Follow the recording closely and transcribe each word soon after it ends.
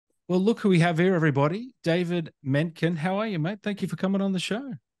Well, look who we have here, everybody. David Menkin. How are you, mate? Thank you for coming on the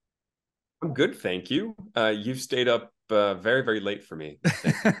show. I'm good, thank you. You've stayed up very, very late for me, I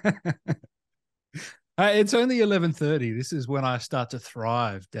think. It's only 11:30. This is when I start to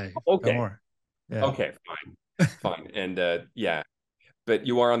thrive, Dave. Don't Okay, worry. Yeah, okay, fine. And yeah, but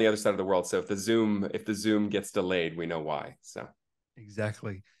you are on the other side of the world, so if the Zoom gets delayed, we know why. So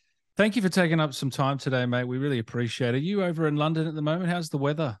exactly. Thank you for taking up some time today, mate. We really appreciate it. You over in London at the moment? How's the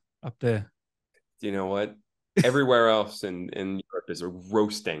weather up there? you know what? Everywhere else in Europe is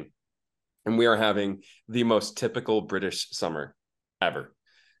roasting, and we are having the most typical British summer ever.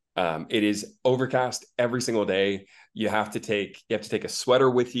 It is overcast every single day. You have to take a sweater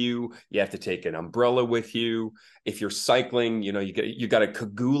with you. You have to take an umbrella with you. If you're cycling, you got to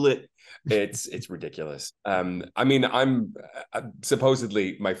cagoule it. It's ridiculous. I mean, I'm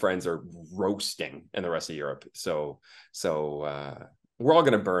supposedly my friends are roasting in the rest of Europe, so we're all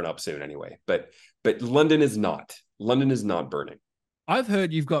going to burn up soon anyway. But London is not. London is not burning. I've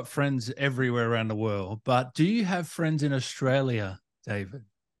heard you've got friends everywhere around the world, but do you have friends in Australia, David?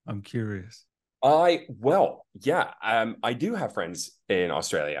 I'm curious. Yeah, I do have friends in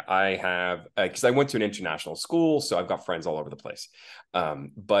Australia. I have because I went to an international school, so I've got friends all over the place.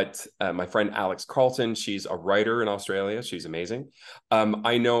 But my friend Alex Carlton, she's a writer in Australia. She's amazing.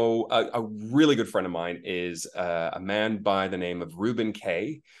 I know a really good friend of mine is a man by the name of Reuben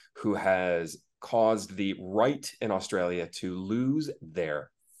Kay, who has caused the right in Australia to lose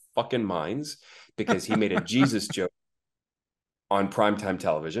their fucking minds because he made a Jesus joke on primetime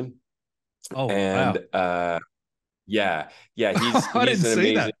television. Oh, And wow. yeah, he's I he's didn't an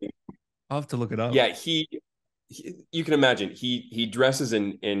see amazing. that. I'll have to look it up. Yeah, you can imagine he dresses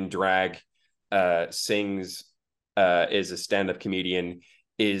in drag, sings, is a stand-up comedian,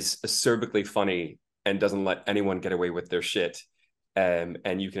 is acerbically funny, and doesn't let anyone get away with their shit.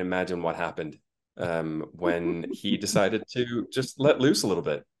 And you can imagine what happened when he decided to just let loose a little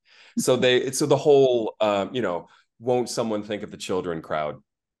bit. So the whole won't someone think of the children crowd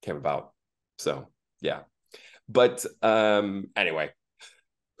came about. So yeah. But anyway,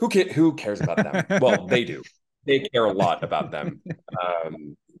 who cares about them? Well, they do. They care a lot about them.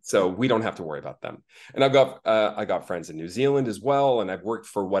 So we don't have to worry about them. And I got friends in New Zealand as well, and I've worked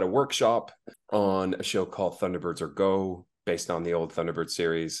for What a Workshop on a show called Thunderbirds Are Go, based on the old Thunderbird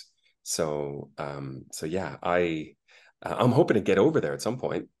series. So yeah, I'm hoping to get over there at some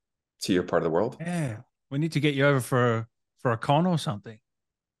point to your part of the world. Yeah. We need to get you over for a con or something.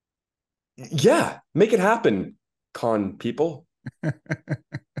 Yeah, make it happen, con people. Hey,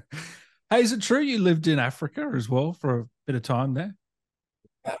 is it true you lived in Africa as well for a bit of time there?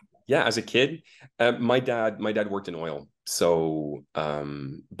 Yeah, as a kid, my dad worked in oil. So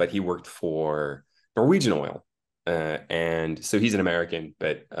but he worked for Norwegian Oil. And so he's an American,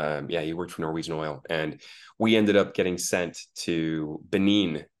 but yeah, he worked for Norwegian Oil. And we ended up getting sent to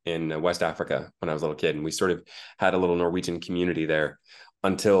Benin in West Africa when I was a little kid. And we sort of had a little Norwegian community there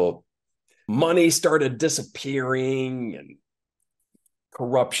until money started disappearing and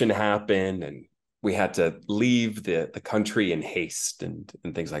corruption happened, and we had to leave the country in haste and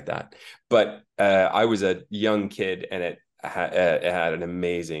things like that. But I was a young kid, and it had an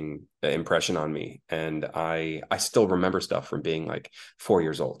amazing impression on me, and I still remember stuff from being like 4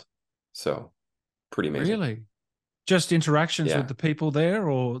 years old. So pretty amazing. Really? Just interactions with Yeah. the people there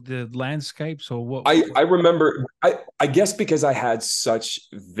or the landscapes or what? I remember I guess because I had such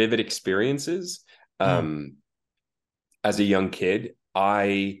vivid experiences Mm. um as a young kid,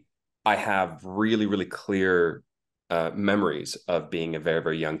 I have really, really clear memories of being a very,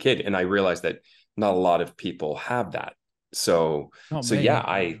 very young kid, and I realized that not a lot of people have that. So, Not so yeah,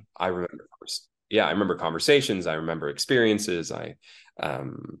 me. I remember. Yeah, I remember conversations. I remember experiences.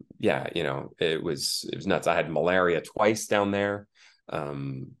 Yeah, it was nuts. I had malaria twice down there.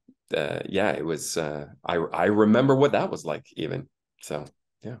 Um, yeah, it was. I remember what that was like, even. So,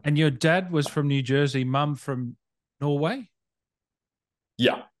 yeah. And your dad was from New Jersey, mum from Norway?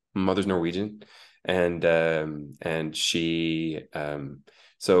 Yeah, mother's Norwegian, and she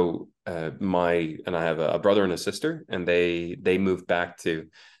my and I have a brother and a sister, and they moved back to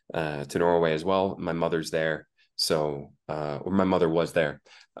Norway as well. My mother's there, so or my mother was there,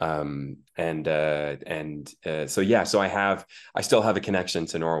 so yeah, so I still have a connection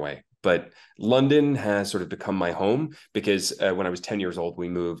to Norway. But London has sort of become my home because when I was 10 years old, we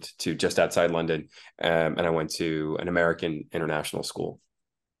moved to just outside London, and I went to an American international school,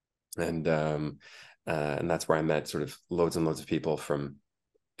 and that's where I met sort of loads and loads of people from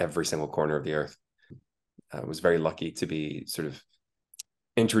every single corner of the earth. I was very lucky to be sort of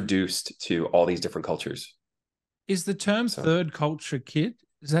introduced to all these different cultures. Is the term So third culture kid?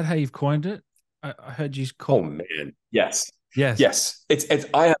 Is that how you've coined it? I heard you Oh call. man, yes, Yes. yes. It's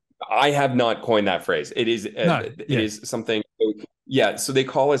I have not coined that phrase. No. It Yeah. is something. Yeah, so they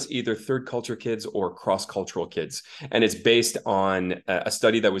call us either third culture kids or cross cultural kids, and it's based on a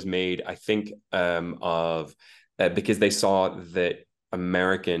study that was made, I think, of because they saw that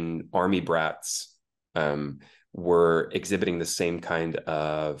American army brats um, were exhibiting the same kind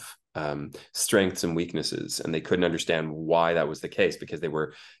of strengths and weaknesses, and they couldn't understand why that was the case because they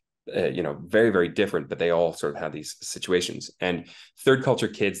were very, very different, but they all sort of have these situations. And third culture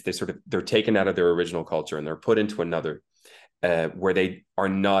kids, they're taken out of their original culture and they're put into another where they are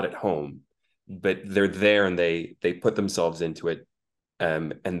not at home, but they're there and they put themselves into it,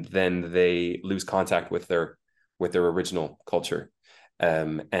 and then they lose contact with their original culture,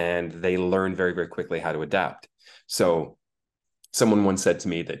 and they learn very, very quickly how to adapt. So someone once said to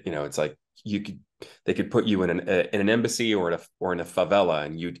me that it's like you could they could put you in an embassy or in a favela,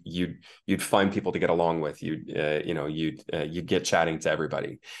 and you'd find people to get along with. You'd get chatting to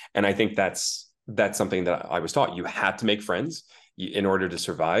everybody, and I think that's something that I was taught. You had to make friends in order to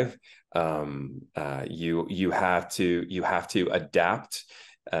survive. You have to adapt.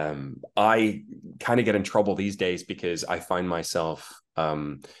 I kind of get in trouble these days because I find myself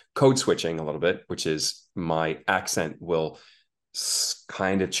code switching a little bit, which is my accent will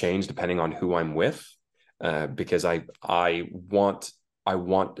kind of change depending on who I'm with, because I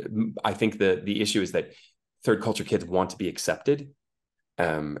think the issue is that third culture kids want to be accepted,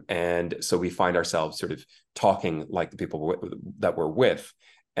 and so we find ourselves sort of talking like the people that we're with,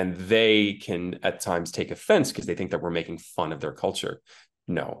 and they can at times take offense because they think that we're making fun of their culture.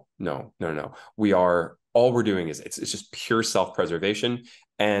 No, no, no, no. All we're doing is it's just pure self-preservation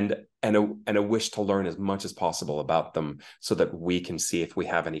and a wish to learn as much as possible about them so that we can see if we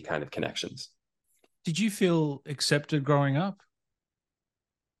have any kind of connections. Did you feel accepted growing up?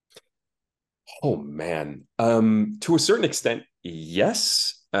 Oh man, to a certain extent,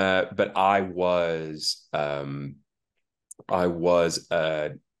 yes. But I was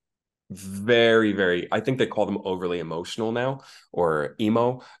very, very, I think they call them overly emotional now, or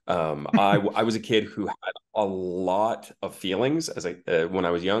emo. I was a kid who had a lot of feelings when I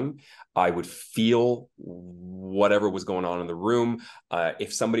was young. I would feel whatever was going on in the room.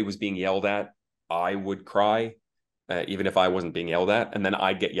 If somebody was being yelled at, I would cry, even if I wasn't being yelled at, and then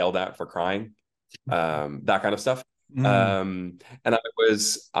I'd get yelled at for crying, that kind of stuff. Mm. And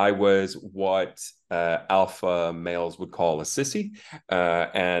I was what alpha males would call a sissy,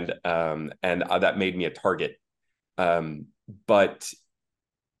 and that made me a target. But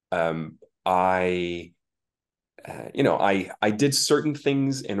I I did certain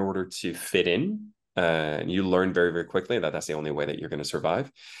things in order to fit in, and you learn very, very quickly that that's the only way that you're going to survive.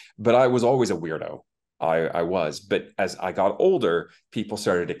 But I was always a weirdo. I was, but as I got older, people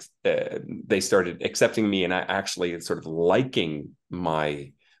they started accepting me, and I actually sort of liking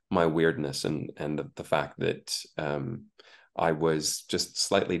my weirdness and the fact that I was just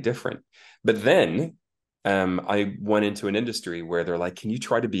slightly different. But then I went into an industry where they're like, can you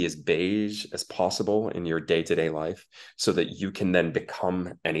try to be as beige as possible in your day-to-day life so that you can then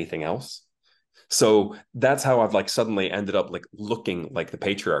become anything else? So that's how I've like suddenly ended up like looking like the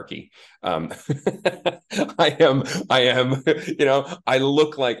patriarchy. Um, I am, I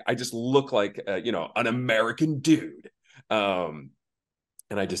just look like, an American dude. Um,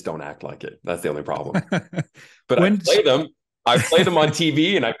 and I just don't act like it. That's the only problem. But I When play them. I play them on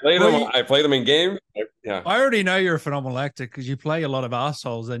TV, and well, you, I play them in games. Yeah. I already know you're a phenomenal actor because you play a lot of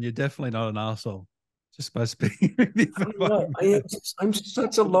assholes, and you're definitely not an asshole. Just by speaking with you for I'm not. 5 minutes. I'm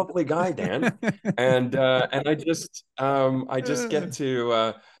such a lovely guy, Dan, and I just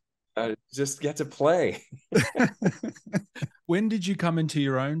get to play. When did you come into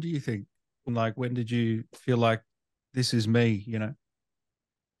your own, do you think? Like, when did you feel like this is me, you know?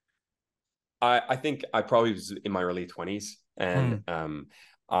 I think I probably was in my early 20s, and Mm.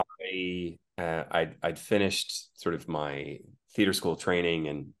 I'd finished sort of my theater school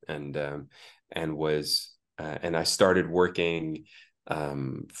training, and I started working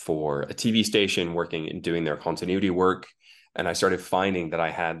for a TV station, working and doing their continuity work, and I started finding that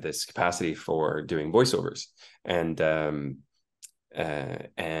I had this capacity for doing voiceovers, and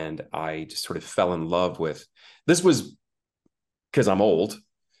I just sort of fell in love with this. Was because I'm old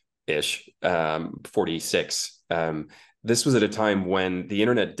ish, 46. This was at a time when the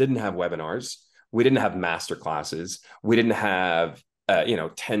internet didn't have webinars. We didn't have master classes. We didn't have,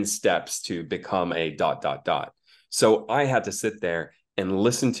 10 steps to become a dot, dot, dot. So I had to sit there and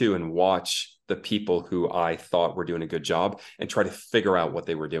listen to and watch the people who I thought were doing a good job and try to figure out what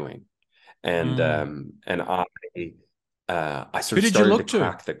they were doing. And Mm. um, and I I sort Who of did you started to look to?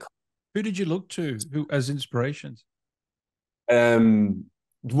 crack the. Who did you look to? Who as inspirations?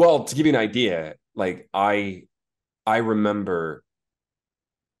 Well, to give you an idea, like I remember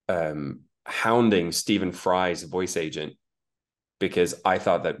hounding Stephen Fry's voice agent because I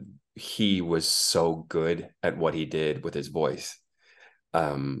thought that he was so good at what he did with his voice.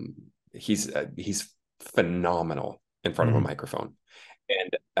 Um, he's phenomenal in front of a Mm. microphone,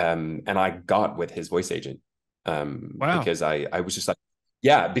 and I got with his voice agent Wow. because I was just like,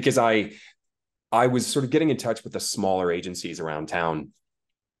 yeah, because I was sort of getting in touch with the smaller agencies around town,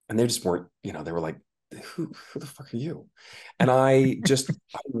 and they just weren't, they were like, who the fuck are you? And I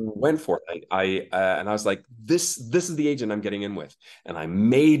went for it. And I was like, this is the agent I'm getting in with. And I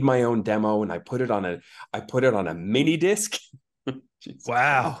made my own demo and I put it on a mini disc. Jesus Christ.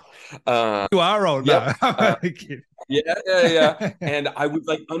 Wow. Uh, You are old yep. now. I'm only kidding. Yeah, yeah, yeah. And I was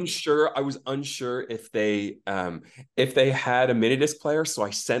like unsure. I was unsure if they had a mini disc player. So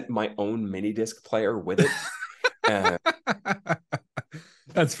I sent my own mini disc player with it. Uh,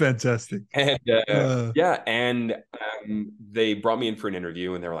 That's fantastic. and Uh, yeah, and they brought me in for an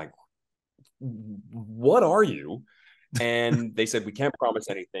interview, and they were like, "What are you?" And they said, "We can't promise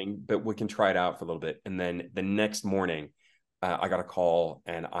anything, but we can try it out for a little bit." And then the next morning, I got a call,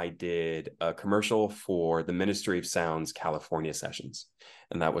 and I did a commercial for the Ministry of Sound's California sessions,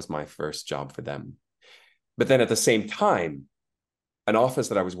 and that was my first job for them. But then at the same time, an office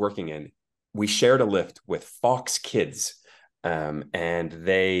that I was working in, we shared a lift with Fox Kids, and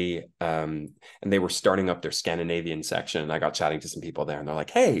they were starting up their Scandinavian section. And I got chatting to some people there, and they're like,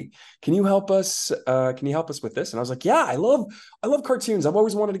 "Hey, can you help us? Can you help us with this?" And I was like, "Yeah, I love cartoons. I've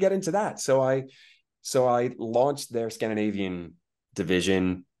always wanted to get into that." So I launched their Scandinavian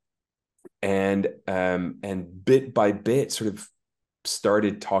division, and bit by bit, sort of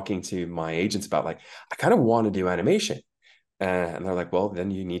started talking to my agents about like, I kind of want to do animation. And they're like, well,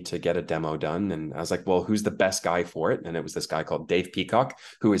 then you need to get a demo done. And I was like, well, who's the best guy for it? And it was this guy called Dave Peacock,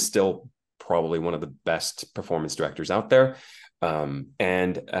 who is still probably one of the best performance directors out there.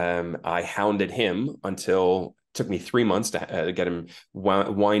 And I hounded him until it took me 3 months to get him,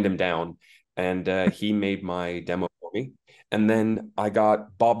 wind him down. And he made my demo for me. And then I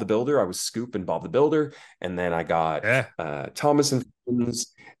got Bob the Builder. I was Scoop and Bob the Builder. And then I got yeah. Thomas and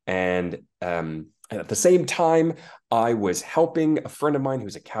Friends. And at the same time, I was helping a friend of mine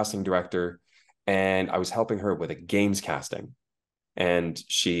who's a casting director, and I was helping her with a games casting. And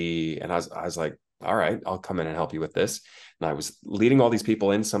I was like, all right, I'll come in and help you with this. And I was leading all these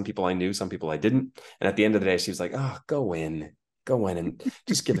people in. Some people I knew, some people I didn't. And at the end of the day, she was like, oh, go in and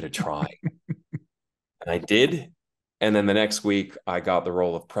just give it a try. And I did. And then the next week, I got the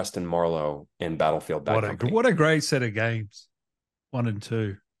role of Preston Marlowe in Battlefield Bad Company. What a great set of games. 1 and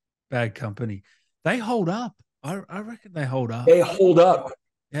 2. Bad Company. They hold up. I reckon they hold up. They hold up.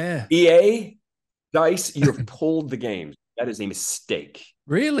 Yeah. EA, DICE, you have pulled the game. That is a mistake.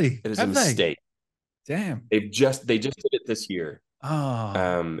 Really? It is a Have they? mistake. Damn. They just did it this year. Oh,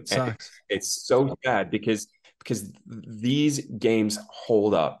 And sucks. it's so bad because these games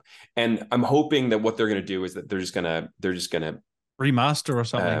hold up. And I'm hoping that what they're going to do is that they're just going to Remaster or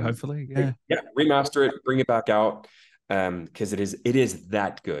something, hopefully. Yeah. remaster it, bring it back out, because it is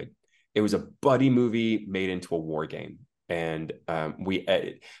that good. It was a buddy movie made into a war game, and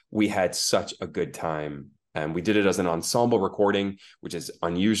we had such a good time. And we did it as an ensemble recording, which is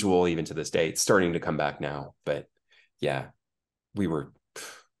unusual even to this day. It's starting to come back now, but yeah, we were,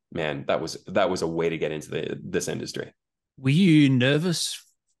 man, that was a way to get into this industry. Were you nervous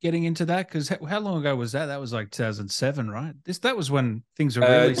getting into that? Because how long ago was that? That was like 2007, right? That was when things were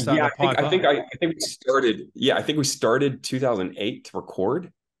really starting to pipe up. I think we started. Yeah, I think we started 2008 to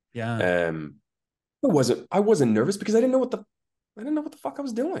record. Yeah. I wasn't nervous because I didn't know what the fuck I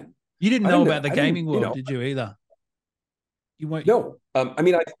was doing. You didn't I know didn't about the I didn't, gaming world, did you either? You weren't. no. I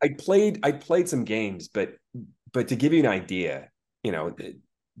mean, I played some games, but to give you an idea,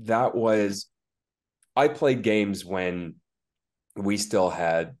 that was I played games when we still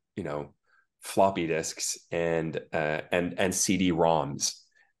had, floppy disks and CD-ROMs,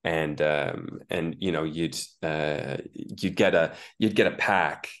 and you'd get a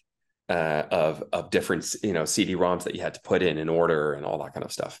pack of different, CD-ROMs that you had to put in order and all that kind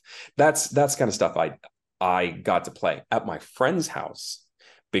of stuff. That's kind of stuff I got to play at my friend's house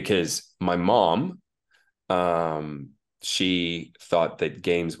because my mom, she thought that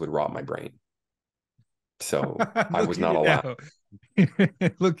games would rot my brain. So I was not allowed.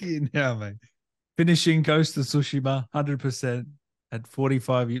 Look at you now, mate. Finishing Ghost of Tsushima 100% at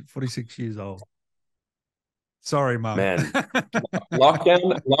 46 years old. Sorry, mum. Man,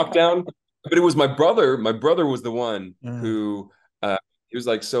 lockdown. But it was my brother. My brother was the one Mm. who he was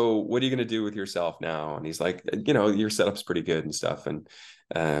like, "So what are you going to do with yourself now?" And he's like, "Your setup's pretty good and stuff, and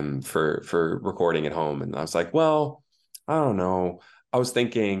for recording at home." And I was like, "Well, I don't know. I was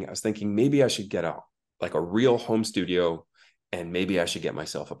thinking maybe I should get a real home studio, and maybe I should get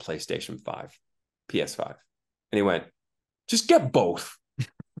myself a PlayStation 5, PS5." And he went, "Just get both.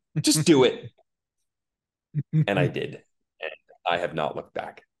 Just do it." And I did, and I have not looked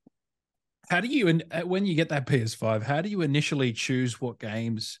back. How do you, when you get that PS5, how do you initially choose what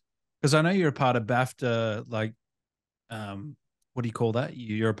games? Because I know you're a part of BAFTA, like, what do you call that?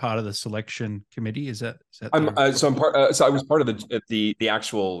 You're a part of the selection committee. Is that I'm the so I'm part. So I was part of the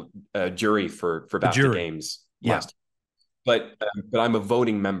actual jury for the BAFTA jury? games Yeah, last, but I'm a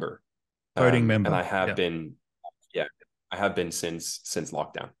voting member, voting and member. I have Yeah. been, yeah, I have been since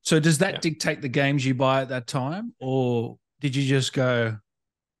lockdown. So does that Yeah. dictate the games you buy at that time, or did you just go,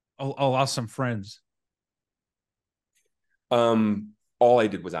 I'll ask some friends? All I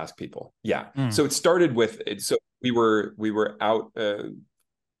did was ask people. Yeah. Mm. So it started with it. So we were out.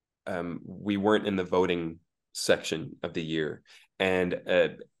 We weren't in the voting section of the year, and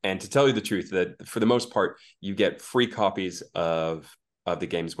to tell you the truth, that for the most part, you get free copies of the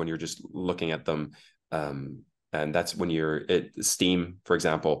games when you're just looking at them, and that's when you're at Steam, for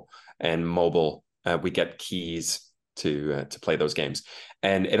example, and mobile. We get keys to play those games,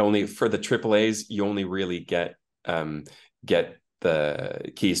 and it only for the AAA's you only really get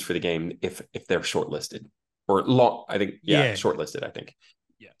the keys for the game if they're shortlisted or long. I think yeah, Yeah, shortlisted. I think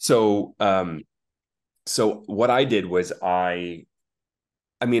yeah. so. So what I did was I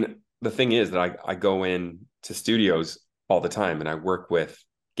mean, the thing is that I go in to studios all the time, and I work with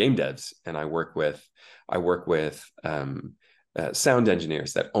game devs, and I work with sound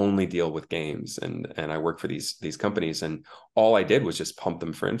engineers that only deal with games, and I work for these companies, and all I did was just pump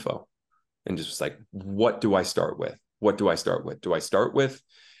them for info, and just was like, what do I start with? What do I start with? Do I start with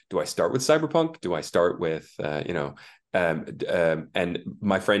Cyberpunk? Do I start with and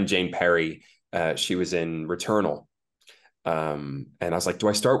my friend Jane Perry, she was in Returnal, and I was like, do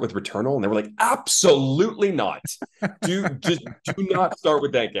I start with Returnal? And they were like, absolutely not. Do not start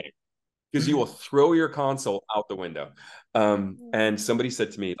with that game because you will throw your console out the window. And somebody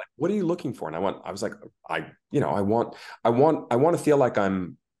said to me, like, what are you looking for? And I was like, I want to feel like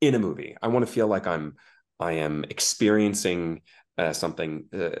I'm in a movie. I want to feel like I am experiencing something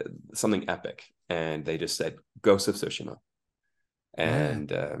epic. And they just said Ghost of Tsushima,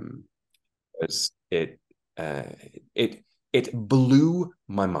 Mm. and it uh, it it blew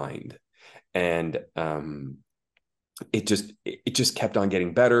my mind, and it just kept on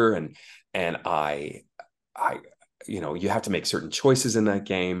getting better, and I you have to make certain choices in that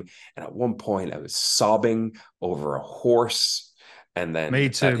game, and at one point I was sobbing over a horse, and Me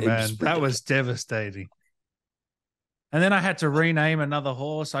then too, it man. was That ridiculous. was devastating. And then I had to rename another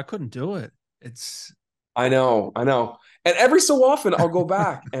horse. I couldn't do it. It's I know, and every so often I'll go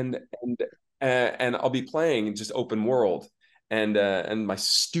back and I'll be playing just open world, and my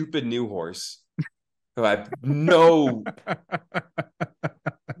stupid new horse who I have no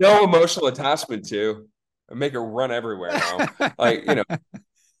emotional attachment to. I make her run everywhere now. Like,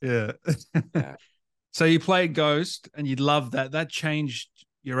 yeah. yeah. So you played Ghost and you loved that. That changed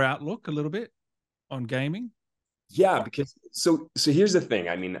your outlook a little bit on gaming. Yeah, because so here's the thing.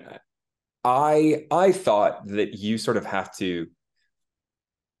 I mean, I thought that you sort of have to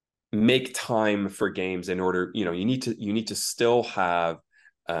make time for games in order, you need to still have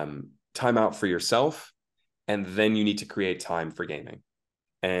time out for yourself, and then you need to create time for gaming.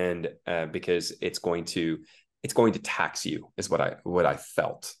 And because it's going to tax you, is what I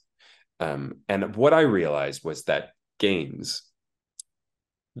felt. And what I realized was that games,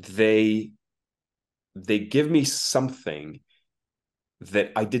 they they give me something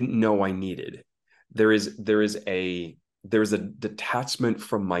that I didn't know I needed. There is a detachment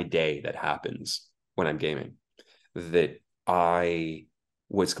from my day that happens when I'm gaming that I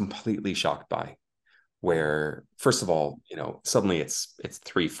was completely shocked by. Where first of all, suddenly it's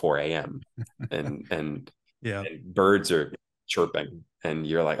 3 4 a.m. and Yeah. birds are chirping, and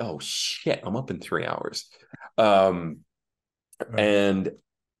you're like, oh shit, I'm up in 3 hours. Um, Right. and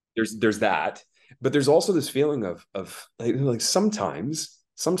there's that, but there's also this feeling of like sometimes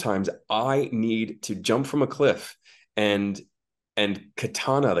I need to jump from a cliff and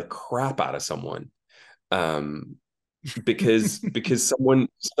katana the crap out of someone, um, because someone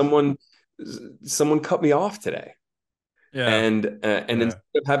someone cut me off today, Yeah. and Yeah. instead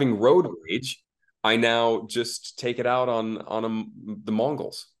of having road rage, I now just take it out on the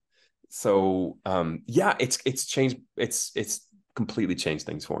Mongols. So yeah, it's changed. It's completely changed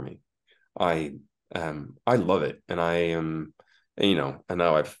things for me. I love it, and I am, and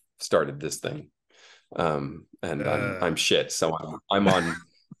now I've started this thing, and I'm shit. So I'm on,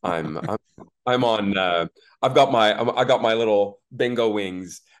 I'm I'm on. I got my little bingo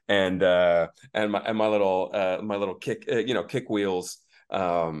wings and my little kick kick wheels,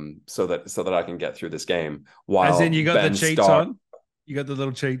 so that I can get through this game As in, while you got the Ben cheats Starr. on. You got the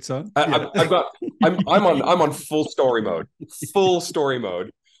little cheats on. Yeah. I've got I'm on full story mode.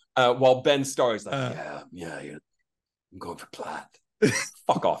 While Ben Starr is like, Uh, yeah, I'm going for plat.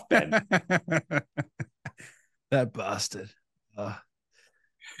 Fuck off, Ben. that bastard. Uh,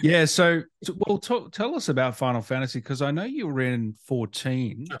 yeah. So well, tell us about Final Fantasy, because I know you were in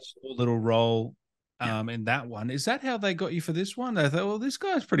 14, a little role in that one. Is that how they got you for this one? They thought, well, this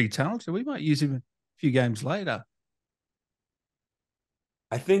guy's pretty talented. We might use him a few games later.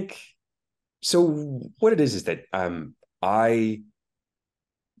 I think so. What it is that I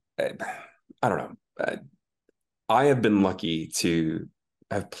I don't know. I have been lucky to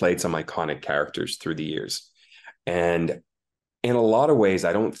have played some iconic characters through the years, and in a lot of ways,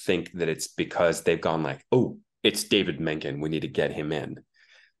 I don't think that it's because they've gone like, oh, it's David Menkin, we need to get him in.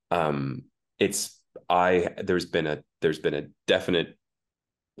 Um, it's I there's been a definite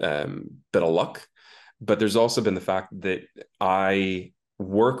bit of luck, but there's also been the fact that I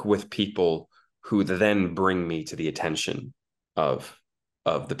work with people who then bring me to the attention of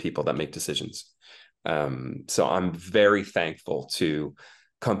the people that make decisions. So I'm very thankful to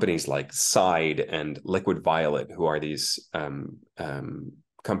companies like Side and Liquid Violet, who are these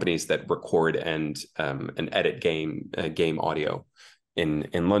companies that record and edit game audio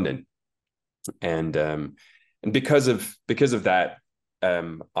in London, and because of that,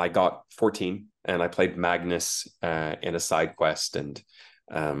 I got 14 and I played Magnus in a side quest, and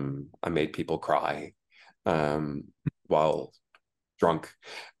I made people cry while drunk,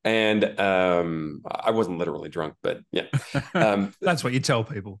 and I wasn't literally drunk, but yeah, That's what you tell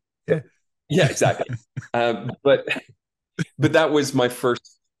people. but, Yeah. yeah, exactly. But that was my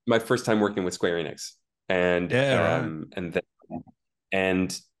first time working with Square Enix, and Yeah. Right.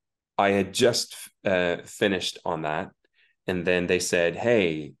 and I had just finished on that, and then they said,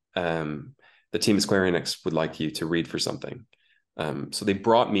 "Hey, the team at Square Enix would like you to read for something." So they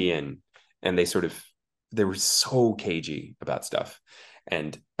brought me in, and they were so cagey about stuff,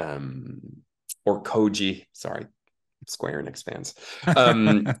 and or Koji, sorry, Square Enix fans.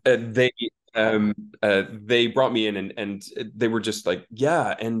 They brought me in, and they were just like,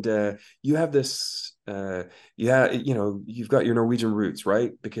 yeah, and you have this, yeah, you've got your Norwegian roots,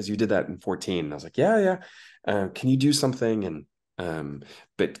 right? Because you did that in 14. And I was like, yeah, yeah. Can you do something? And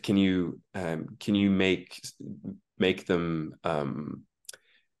but can you make them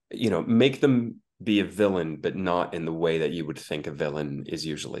make them be a villain, but not in the way that you would think a villain is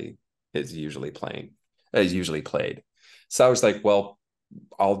usually played. So I was like, well,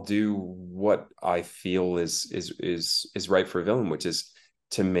 I'll do what I feel is right for a villain, which is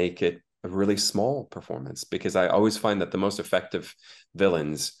to make it a really small performance, because I always find that the most effective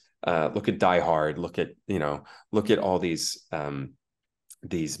villains, look at Die Hard, look at all these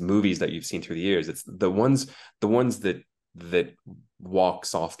movies that you've seen through the years. It's the ones that walk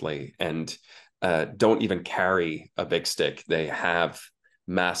softly and don't even carry a big stick. They have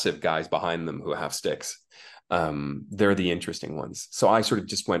massive guys behind them who have sticks. They're the interesting ones. So I sort of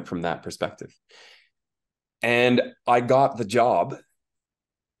just went from that perspective. And I got the job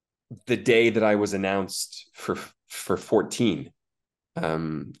the day that I was announced for 14.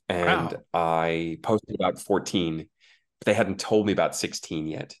 And Wow. I posted about 14, but they hadn't told me about 16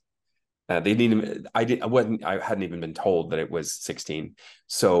 yet. They didn't even, I hadn't even been told that it was 16.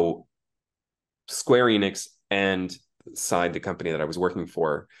 So Square Enix and Side, the company that I was working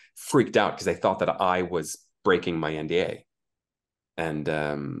for, freaked out because they thought that I was breaking my NDA. And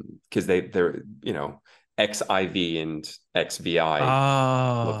because they're XIV and XVI look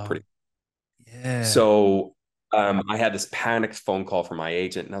Ah, pretty. yeah. So I had this panicked phone call from my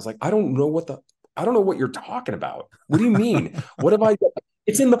agent, and I was like, I don't know what you're talking about. What do you mean? What have I done?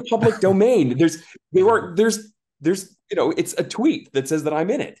 It's in the public domain. There's it's a tweet that says that I'm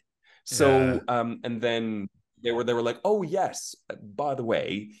in it. Yeah. So and then they were like, oh yes, by the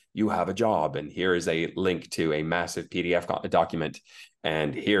way, you have a job, and here is a link to a massive PDF document,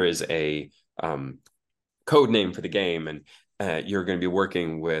 and here is a code name for the game, and you're going to be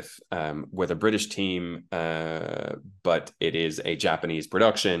working with a British team, but it is a Japanese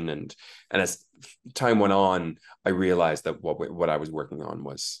production. And as time went on, I realized that what I was working on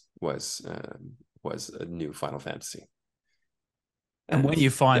was a new Final Fantasy. And when And you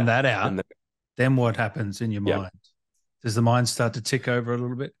find yeah, that out, and then what happens in your yeah, mind? Does the mind start to tick over a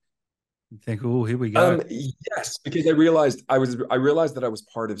little bit? You think, oh, here we go. Yes, because I realized that I was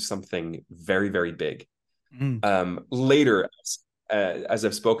part of something very, very big. Mm. Later, as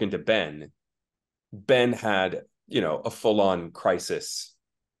I've spoken to Ben had, a full-on crisis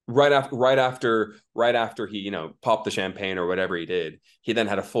right after he, popped the champagne or whatever he did. He then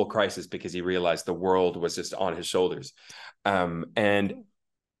had a full crisis because he realized the world was just on his shoulders. And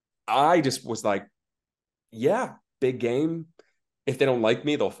I just was like, yeah, big game. If they don't like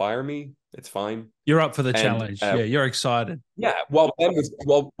me, they'll fire me. It's fine. You're up for the And challenge. Yeah, you're excited. yeah, while Ben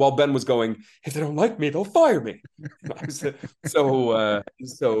was going, if they don't like me, they'll fire me. So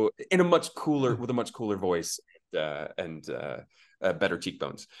in a much cooler with a much cooler voice, and better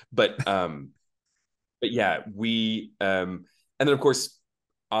cheekbones. But yeah, and then of course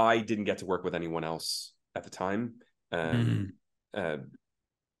I didn't get to work with anyone else at the time. Mm. Uh,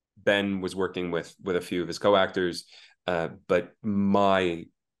 Ben was working with a few of his co-actors, but my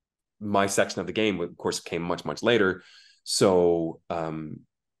section of the game, of course, came much, much later. So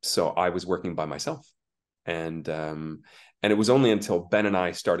I was working by myself, and it was only until Ben and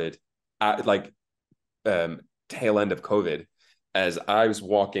I started at tail end of COVID, as I was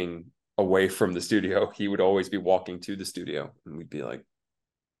walking away from the studio, he would always be walking to the studio, and we'd be like,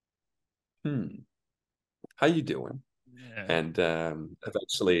 how you doing? Yeah. And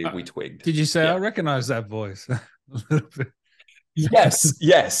eventually Uh, we twigged. did you say I Yeah. recognize that voice? A little bit. Yes,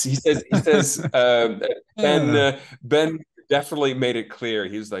 yes. He says Ben Ah. Ben definitely made it clear.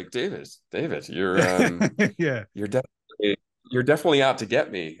 He was like, David, Yeah. you're definitely you're definitely out to get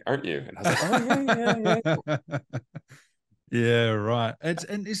me, aren't you? And I was like, oh yeah, yeah, yeah. Yeah, right.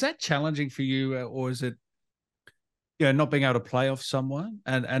 And is that challenging for you, or is it, not being able to play off someone,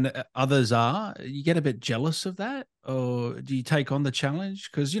 and others are? You get a bit jealous of that, or do you take on the challenge?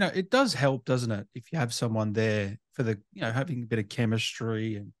 Because it does help, doesn't it, if you have someone there for the having a bit of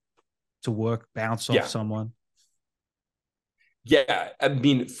chemistry and to work bounce off Yeah. someone. Yeah, I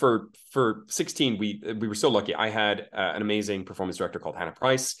mean, for 16, we were so lucky. I had an amazing performance director called Hannah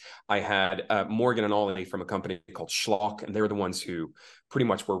Price. I had Morgan and Ollie from a company called Schlock, and they were the ones who pretty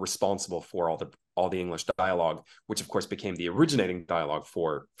much were responsible for all the English dialogue, which of course became the originating dialogue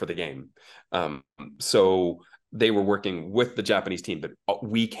for the game. So they were working with the Japanese team, but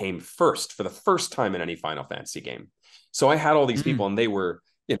we came first for the first time in any Final Fantasy game. So I had all these Mm. people, and they were,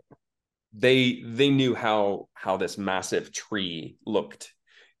 they knew how this massive tree looked,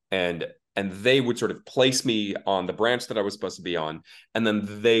 and they would sort of place me on the branch that I was supposed to be on, and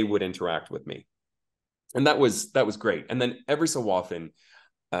then they would interact with me, and that was great. And then every so often,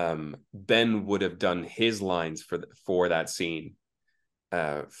 Ben would have done his lines for that scene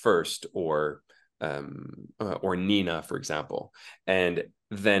first, or Nina, for example, and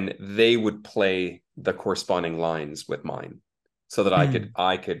then they would play the corresponding lines with mine, so that I could Mm.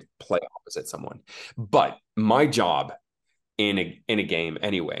 I could play opposite someone. But my job in a game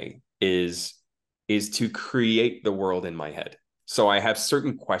anyway is to create the world in my head. So I have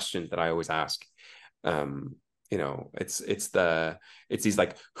certain questions that I always ask. It's these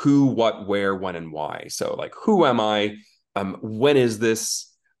like who, what, where, when, and why. So like, who am I? When is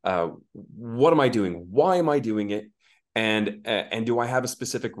this? What am I doing? Why am I doing it? And do I have a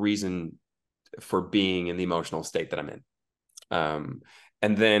specific reason for being in the emotional state that I'm in?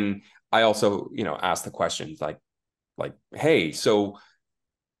 And then I also, ask the questions like, hey, so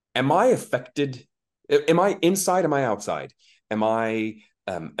am I affected? Am I inside? Am I outside? Am I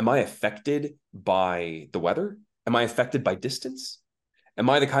affected by the weather? Am I affected by distance? Am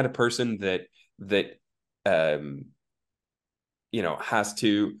I the kind of person that um, has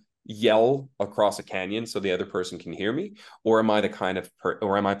to yell across a canyon so the other person can hear me? Or am I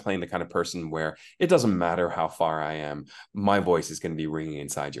playing the kind of person where it doesn't matter how far I am, my voice is going to be ringing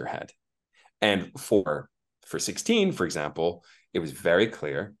inside your head? And for 16, for example, it was very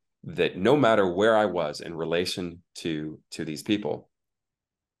clear that no matter where I was in relation to these people,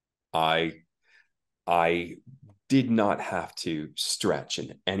 I I did not have to stretch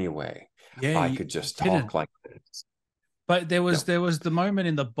in any way. Yeah, I you could just didn't. talk like this. But there was No, there was the moment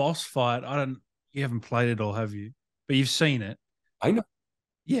in the boss fight. I don't. You haven't played it all, have you? But you've seen it. I know.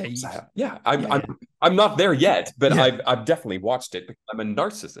 Yeah, you. Yeah, I'm Yeah, I'm I'm not there yet, but yeah. I've definitely watched it because I'm a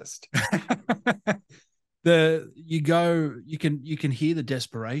narcissist. You can hear the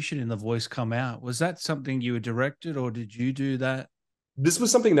desperation in the voice come out. Was that something you were directed, or did you do that? This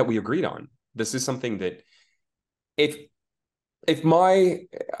was something that we agreed on. This is something that if if my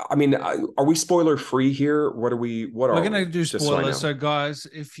I mean, are we spoiler free here? What We're are gonna we? do Just so I spoilers. know. So, guys,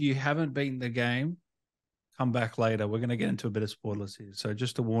 if you haven't beaten the game, come back later. We're gonna get into a bit of spoilers here. So,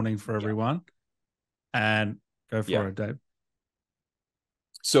 just a warning for Yeah. everyone, and go Yeah. for it, Dave.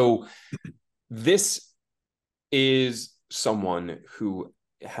 So this is someone who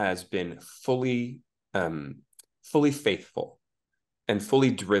has been fully faithful and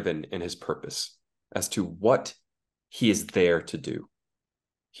fully driven in his purpose as to what he is there to do.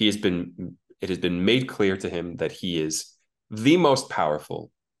 It has been made clear to him that he is the most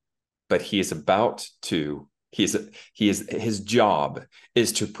powerful, but he is about to, his job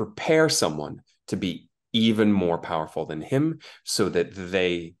is to prepare someone to be even more powerful than him so that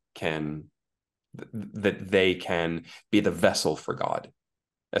they can be the vessel for God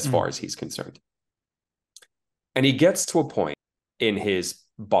as far as he's concerned. And he gets to a point in his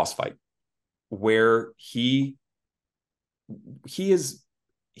boss fight where he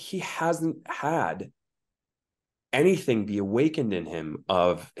hasn't had anything be awakened in him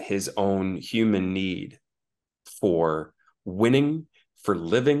of his own human need for winning, for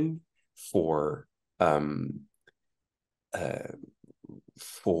living, for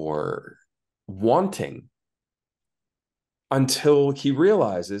for wanting, until he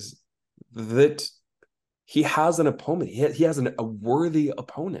realizes that he has an opponent. He has a worthy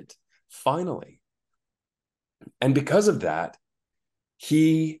opponent, finally. And because of that,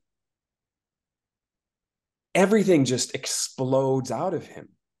 everything just explodes out of him.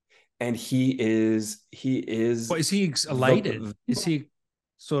 And he is What, is he elated? Is he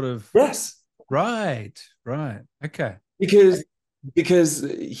sort of yes. right? Okay. Because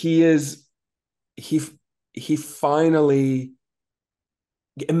he he finally,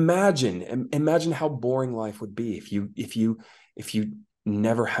 imagine how boring life would be if you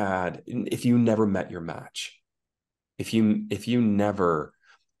never met your match, if you never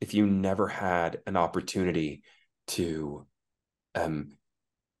had an opportunity to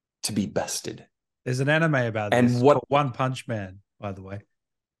be bested. There's an anime about And this what called One Punch Man, by the way,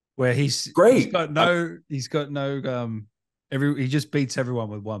 where he's great he's got no he just beats everyone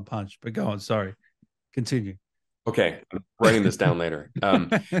with one punch. But go on, sorry, continue. Okay, I'm writing this down later.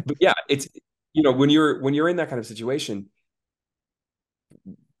 But yeah, it's, when you're in that kind of situation,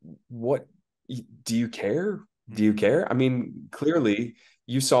 what do you care? Do you care? I mean, clearly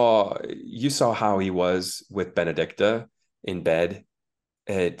you saw how he was with Benedicta in bed.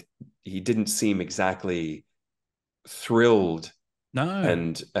 He didn't seem exactly thrilled No,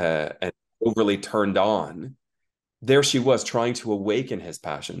 and overly turned on. There she was trying to awaken his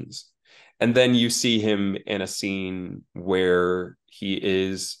passions. And then you see him in a scene where he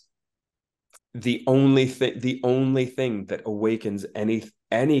is the only thing that awakens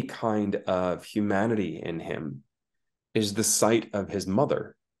any kind of humanity in him is the sight of his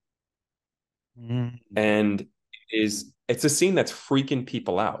mother. mm. And it's a scene that's freaking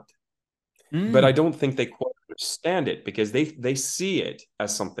people out. But I Mm. don't think they quite understand it because they see it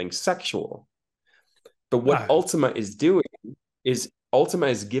as something sexual. But what No, Ultima is doing is Ultima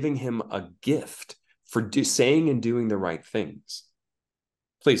is giving him a gift for saying and doing the right things.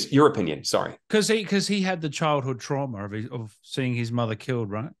 Please, your opinion. Sorry. because he had the childhood trauma of seeing his mother killed,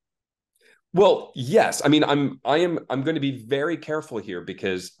 right? Well, yes. I mean, I'm going to be very careful here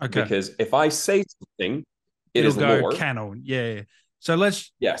Okay, because if I say something, it it'll is go lore. canon. Yeah. So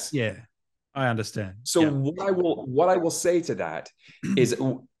let's. Yes. Yeah, I understand. So Yeah. what I will say to that is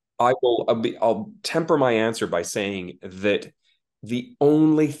I'll temper my answer by saying that the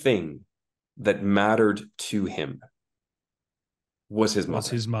only thing that mattered to him was his Was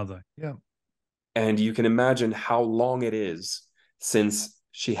mother. his mother? Yeah. And you can imagine how long it is since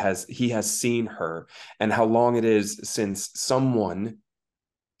he has seen her, and how long it is since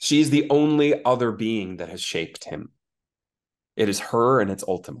she's the only other being that has shaped him. It is her and it's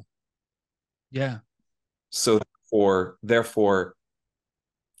Ultima. Yeah. So therefore,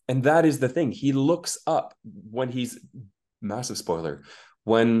 and that is the thing. He looks up when he's, massive spoiler,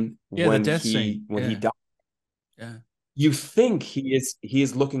 when Yeah. The death scene. he Yeah. dies. Yeah. You think he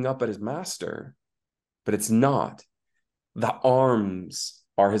is looking up at his master, but it's not. The arms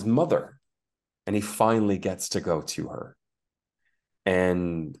are his mother, and he finally gets to go to her.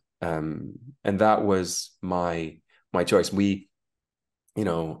 And that was my choice.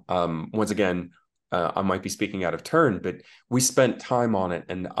 Once again, I might be speaking out of turn, but we spent time on it,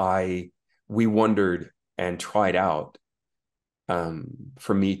 and we wondered and tried out,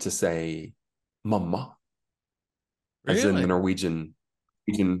 for me to say "mama," as in the Really? Norwegian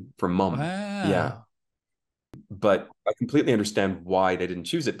for mum. Yeah, Wow. but I completely understand why they didn't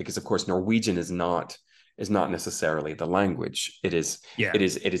choose it, because of course Norwegian is not necessarily the language. Yeah.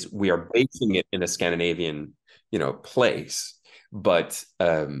 We are basing it in a Scandinavian, place. But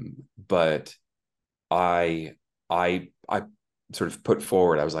I sort of put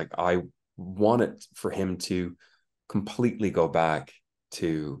forward, I was like, I wanted for him to completely go back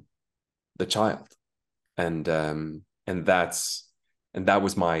to the child. And that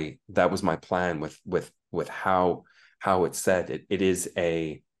was my plan with how it's said. It is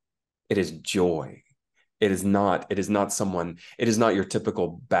joy. It is not your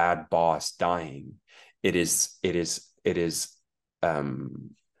typical bad boss dying. It is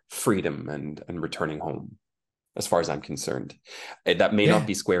freedom and returning home, as far as I'm concerned. That may not Yeah.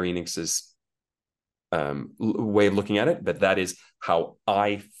 be Square Enix's way of looking at it, but that is how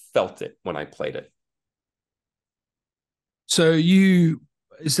I felt it when I played it. So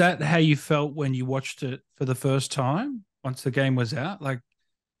is that how you felt when you watched it for the first time once the game was out? Like,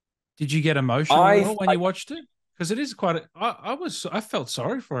 did you get emotional at I, all when I you watched it? Because it is I felt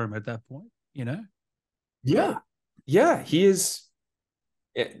sorry for him at that point, you know? yeah, yeah, he is.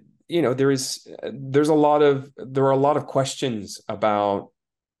 There are a lot of questions about,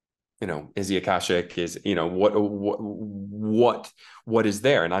 is he Akashic? Is, what is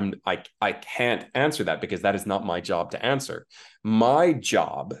there? And I can't answer that because that is not my job to answer. My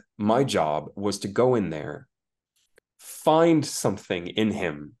job was to go in there, find something in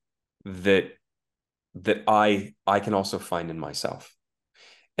him that I can also find in myself.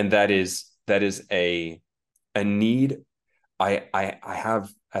 And that is a need I have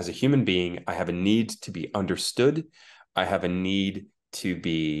as a human being. I have a need to be understood. I have a need to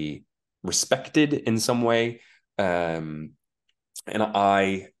be respected in some way. And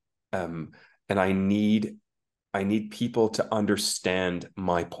um, I need people to understand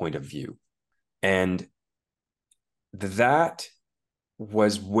my point of view. And that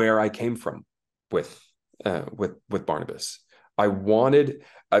was where I came from with with Barnabas. I wanted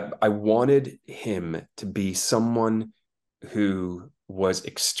him to be someone who was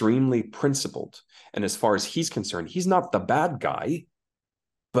extremely principled. And as far as he's concerned, he's not the bad guy,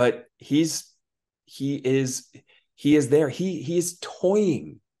 but he is he is there. He is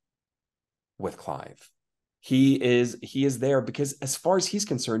toying with Clive. He is there because as far as he's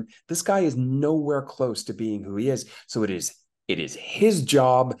concerned, this guy is nowhere close to being who he is. So it is his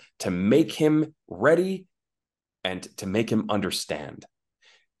job to make him ready and to make him understand.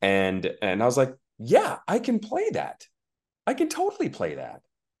 And I was like, yeah, I can play that. I can totally play that.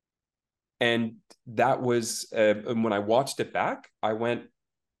 And that was when I watched it back, I went,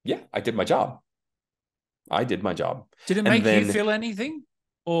 yeah, I did my job. I did my job. Did it And make you then feel anything?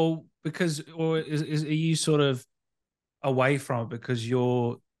 Or are you sort of away from it because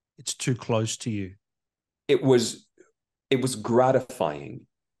it's too close to you? it was it was gratifying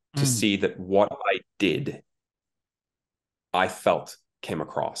to Mm. see that what I did, I felt came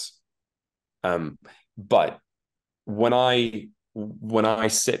across. But when I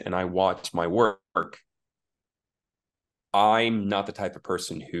sit and I watch my work, I'm not the type of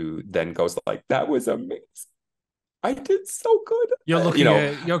person who then goes like, "That was amazing. I did so good." You're Uh, you looking know,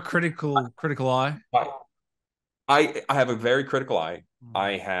 at your critical eye. I, I have a very critical eye. Mm.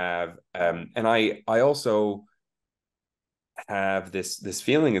 I have, and I also have this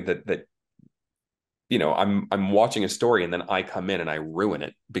feeling that I'm watching a story and then I come in and I ruin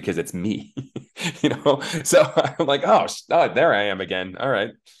it because it's me. So I'm like, oh, there I am again. All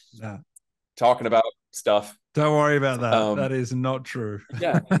right, No, talking about stuff. don't worry about that. Um, That is not true.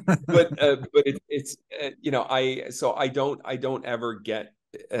 yeah, but it's I don't ever get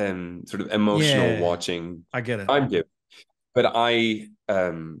sort of emotional Yeah, watching I get it. I'm do, but I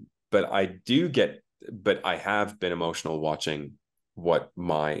do get, but I have been emotional watching what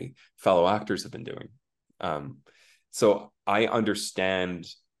my fellow actors have been doing. Um, so I understand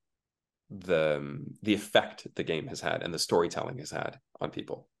the effect the game has had and the storytelling has had on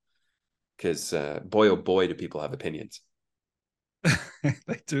people. Because boy, oh boy, do people have opinions.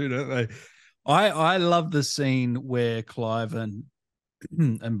 They do, don't they? I love the scene where Clive and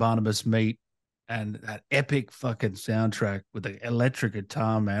and Barnabas meet and that epic fucking soundtrack with the electric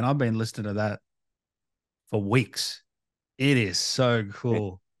guitar, man. I've been listening to that for weeks. It is so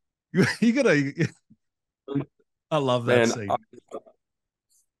cool. You gotta I love that Man, scene.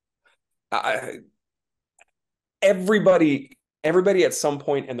 I, everybody at some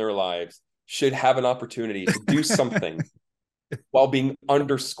point in their lives should have an opportunity to do something while being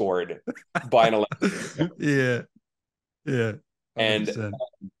underscored by an electric guitar. Yeah, yeah. and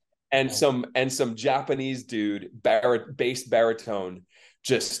 100%. and some Japanese dude, bass baritone,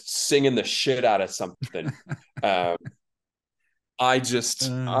 just singing the shit out of something. Um, I just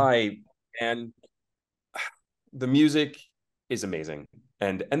Uh, I and the music is amazing,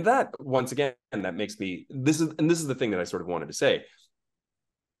 and that once again that makes me this is the thing that I sort of wanted to say.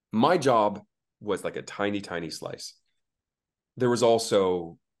 My job was like a tiny slice. There was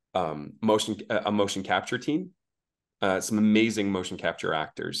also a motion capture team, some amazing motion capture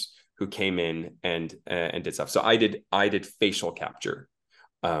actors who came in and did stuff. So I did facial capture,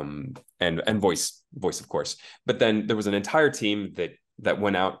 and voice of course. But then there was an entire team that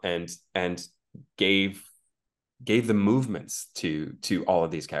went out and gave the movements to all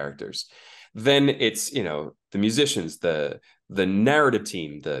of these characters. Then it's, the musicians, the narrative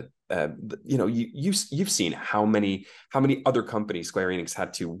team, you've seen how many other companies Square Enix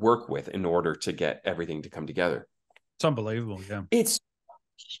had to work with in order to get everything to come together. It's unbelievable. Yeah. It's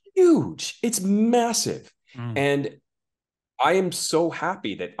huge. It's massive. Mm. And I am so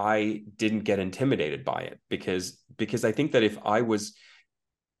happy that I didn't get intimidated by it, because I think that if I was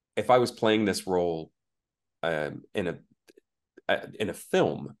playing this role, in a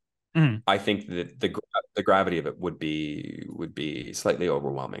film, Mm. I think that the gravity of it would be slightly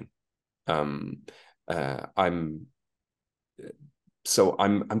overwhelming. Um, I'm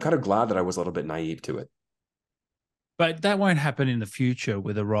I'm kind of glad that I was a little bit naive to it. But that won't happen in the future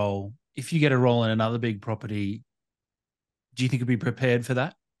with a role. If you get a role in another big property, do you think you'll be prepared for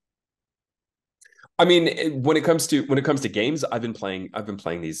that? I mean, when it comes to games, I've been playing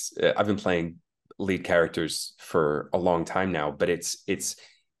lead characters for a long time now, but it's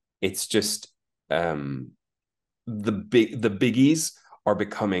just, the biggies are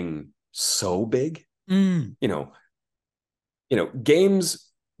becoming so big. Mm. You know, games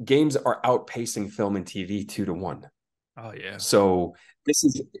are outpacing film and TV 2 to 1. Oh yeah. So this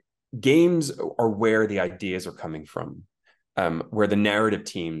is games are where the ideas are coming from, where the narrative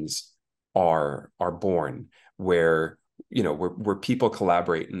teams are born, where where people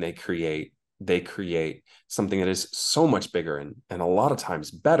collaborate and they create something that is so much bigger and a lot of times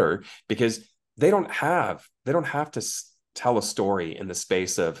better, because they don't have to tell a story in the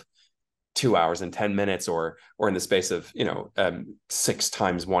space of 2 hours and 10 minutes, or in the space of 6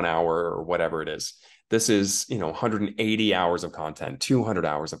 times 1 hour or whatever it is. This is 180 hours of content, 200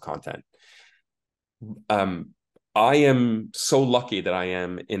 hours of content. um I am so lucky that I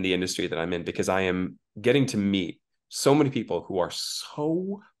am in the industry that I'm in, because I am getting to meet so many people who are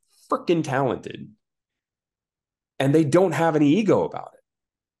so freaking talented, and they don't have any ego about it.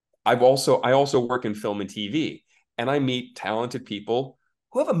 I also work in film and TV, and I meet talented people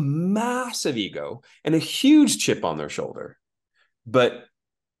who have a massive ego and a huge chip on their shoulder. But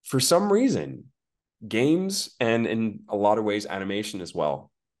for some reason, games, and in a lot of ways animation as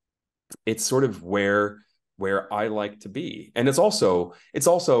well, it's sort of where I like to be. And it's also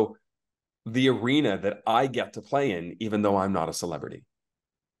the arena that I get to play in, even though I'm not a celebrity.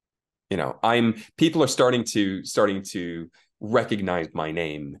 I'm people are starting to recognize my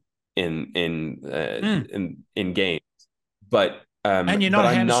name in Mm. games, but And you're but not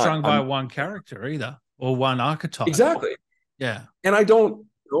I'm not. hamstrung by I'm one character either, or one archetype. exactly. Yeah. And I don't,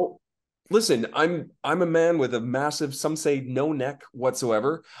 listen. I'm a man with a massive, some say no neck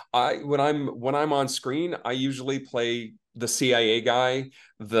whatsoever. When I'm on screen, I usually play the CIA guy,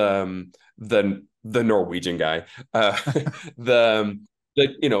 the Norwegian guy, the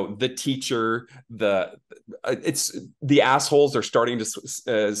the teacher, it's the assholes are starting to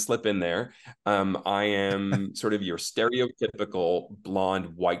slip in there. I am sort of your stereotypical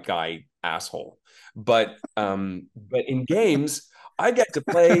blonde white guy asshole, but in games, I get to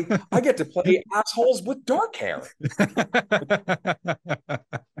play assholes with dark hair.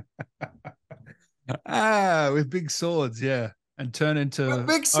 With big swords, yeah, and turn With into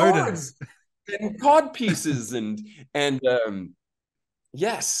big Odins. swords and cod pieces, and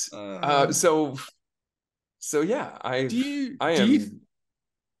yes. Uh, So yeah, do you I do you am.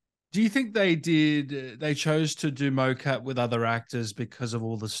 do you think they chose to do mocap with other actors because of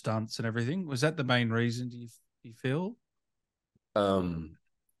all the stunts and everything? Was that the main reason? Do you feel? um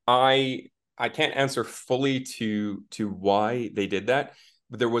I I can't answer fully to why they did that,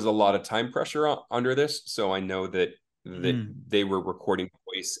 but there was a lot of time pressure under this, so I know that Mm. they were recording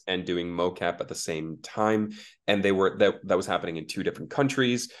voice and doing mocap at the same time, and that was happening in 2 different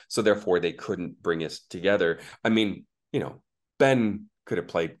countries, so therefore they couldn't bring us together. I mean, Ben could have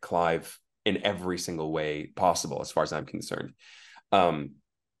played Clive in every single way possible, as far as I'm concerned. Um,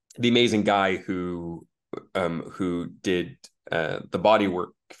 the amazing guy who did the body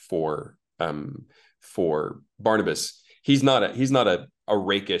work for Barnabas. He's not a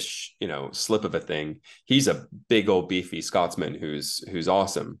rakish, slip of a thing. He's a big old beefy Scotsman who's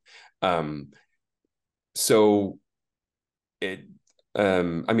awesome. Um, so it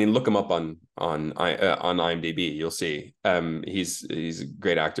I mean, look him up on IMDb. You'll see. He's a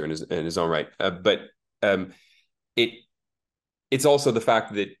great actor in his own right. But it it's also the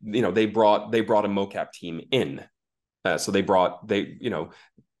fact that they brought a mocap team in. So they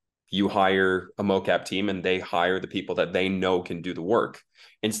you hire a mocap team and they hire the people that they know can do the work,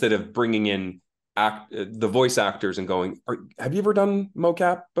 instead of bringing in the voice actors and going, have you ever done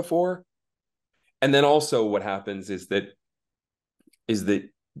mocap before? And then also what happens is that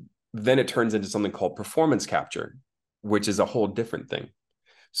then it turns into something called performance capture, which is a whole different thing.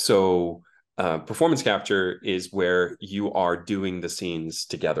 So performance capture is where you are doing the scenes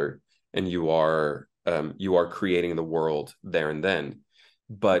together and you are creating the world there and then.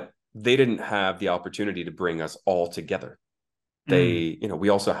 But they didn't have the opportunity to bring us all together. They, we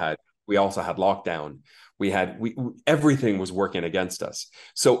also had lockdown. We everything was working against us.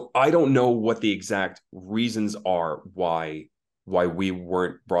 So I don't know what the exact reasons are why we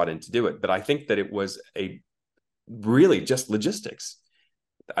weren't brought in to do it, but I think that it was a really just logistics.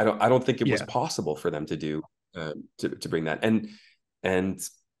 I don't think it was Yeah. possible for them to do to bring that. And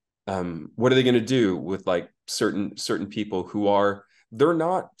what are they going to do with like certain people who are, they're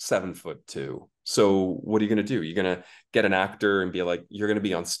not 7'2"? So what are you going to do? You're going to get an actor and be like, you're going to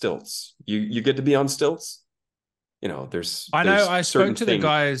be on stilts. You get to be on stilts. There's I know I spoke certain to the things.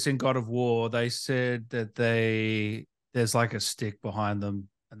 guys in God of War. They said that there's like a stick behind them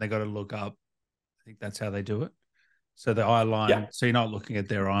and they got to look up. I think that's how they do it. So the eye line, Yeah. so you're not looking at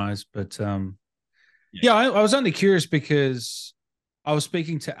their eyes. But Yeah. yeah, I was only curious because I was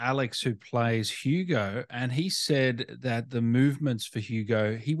speaking to Alex, who plays Hugo, and he said that the movements for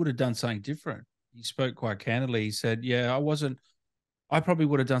Hugo, he would have done something different. He spoke quite candidly. He said, yeah, I probably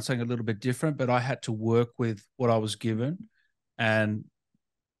would have done something a little bit different, but I had to work with what I was given and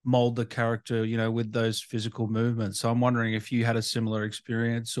mold the character, with those physical movements. So I'm wondering if you had a similar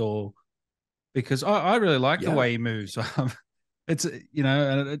experience, or because I really like the Yeah. way he moves. It's,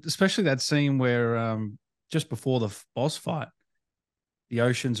 and especially that scene where just before the boss fight, the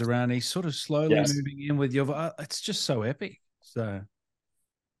ocean's around, he's sort of slowly Yes. moving in with your. It's just so epic. So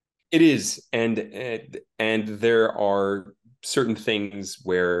It is, and there are certain things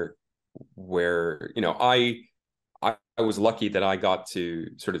where I was lucky that I got to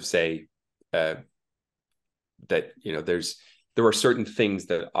sort of say that there are certain things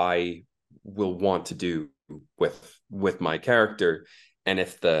that I will want to do with my character, and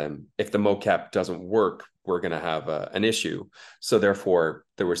if the mocap doesn't work, we're going to have an issue. So therefore,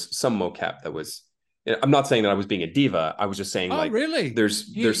 there was some mocap that was. I'm not saying that I was being a diva. I was just saying, oh like, really? there's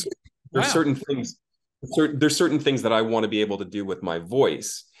You there's there's wow. certain things. There's certain things that I want to be able to do with my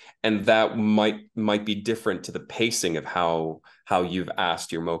voice, and that might be different to the pacing of how you've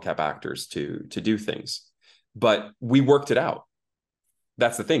asked your mocap actors to do things. But we worked it out.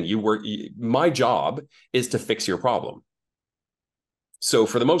 That's the thing. My job is to fix your problem. So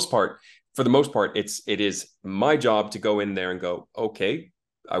for the most part, it is my job to go in there and go, okay,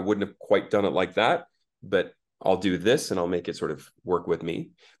 I wouldn't have quite done it like that, but I'll do this and I'll make it sort of work with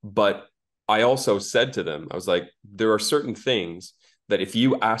me. But I also said to them, I was like, there are certain things that if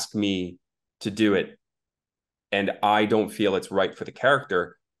you ask me to do it and I don't feel it's right for the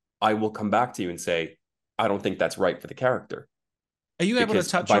character, I will come back to you and say, I don't think that's right for the character. Are you able to Because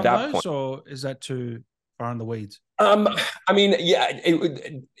touch by on that those, point, or is that too far in the weeds? um, I mean, yeah,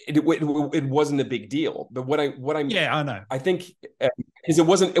 it wasn't a big deal. But Yeah, I know. I think because it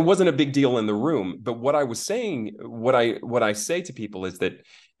wasn't a big deal in the room. But what I was saying, what I say to people is that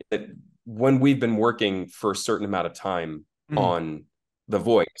when we've been working for a certain amount of time Mm. on the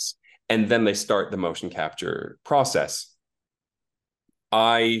voice, and then they start the motion capture process,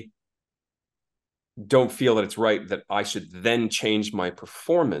 I don't feel that it's right that I should then change my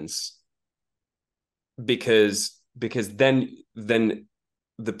performance because then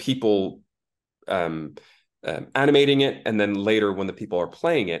the people animating it, and then later when the people are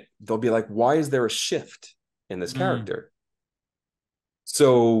playing it, they'll be like, why is there a shift in this Mm. character?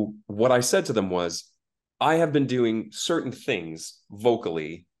 So what I said to them was, I have been doing certain things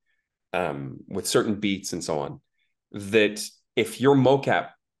vocally, with certain beats and so on, that if your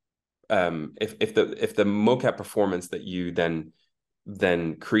mocap if the mocap performance that you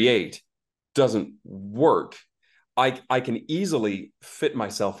then create doesn't work, I can easily fit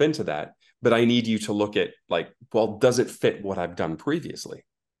myself into that, but I need you to look at, like, well, does it fit what I've done previously?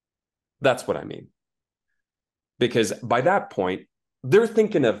 That's what I mean. Because by that point, they're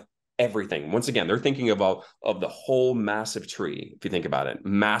thinking of everything. Once again, they're thinking of the whole massive tree. If you think about it,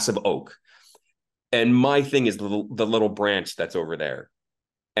 massive oak. And my thing is the little branch that's over there.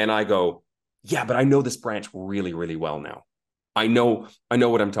 And I go, yeah, but I know this branch really, really well now. I know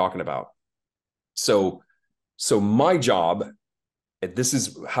what I'm talking about. So my job, this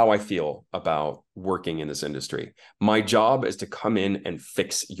is how I feel about working in this industry. My job is to come in and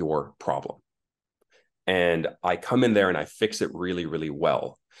fix your problem. And I come in there and I fix it really, really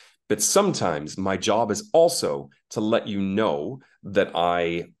well, But sometimes my job is also to let you know that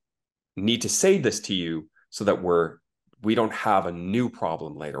I need to say this to you so that we don't have a new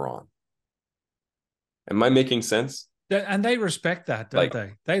problem later on. Am I making sense? And they respect that, don't Like,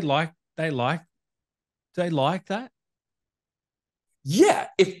 they? They like that. yeah,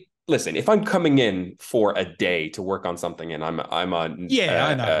 if I'm coming in for a day to work on something and I'm on Yeah,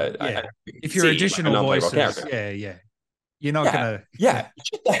 I know. Yeah. If you're see, like a additional non-playable voices, character. yeah, yeah. You're not Yeah, gonna yeah,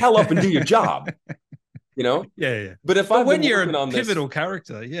 shut the hell up and do your job, you know? Yeah, yeah. But if But I've when been you're working a on this pivotal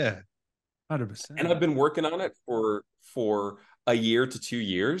character, yeah, and 100%. I've been working on it for a year to 2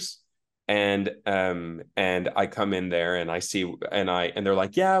 years, and I come in there and I see and they're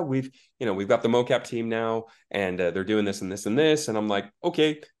like, yeah, we've got the mocap team now, and they're doing this and this and this, and I'm like,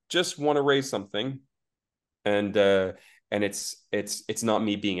 okay, just want to raise something, and it's not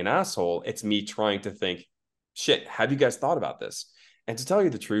me being an asshole, it's me trying to think, shit, have you guys thought about this? And to tell you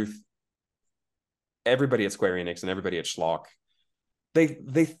the truth, everybody at Square Enix and everybody at Schlock, they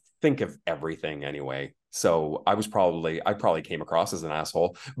think of everything anyway. So I probably came across as an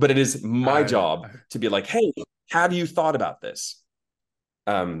asshole, but it is my No, job no. to be like, hey, have you thought about this?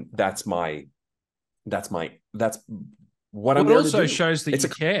 That's what I'm Well, it there to also do. shows that It's you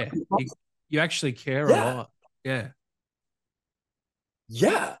a care. You actually care a yeah, lot. Yeah.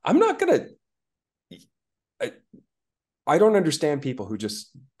 yeah. I'm not gonna. I, I don't understand people who just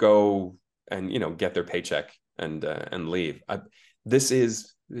go and get their paycheck and leave. This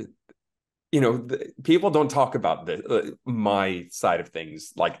is people don't talk about my side of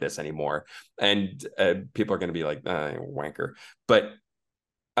things like this anymore, and people are going to be like, wanker, but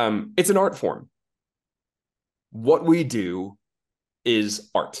it's an art form. What we do is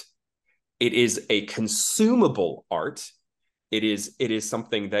art. It is a consumable art. It is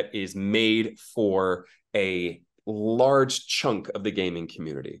something that is made for a large chunk of the gaming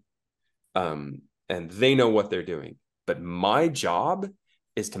community, and they know what they're doing. But my job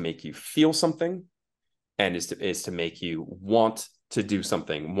is to make you feel something, and is to make you want to do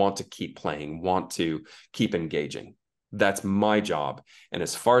something, want to keep playing, want to keep engaging. That's my job. And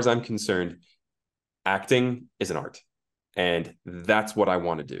as far as I'm concerned, acting is an art, and that's what I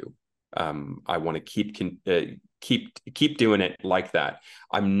want to do. I want to keep doing it like that.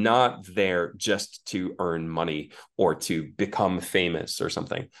 I'm not there just to earn money or to become famous or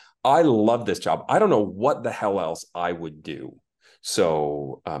something. I love this job. I don't know what the hell else I would do.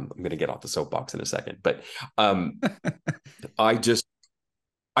 So I'm going to get off the soapbox in a second, but um, I just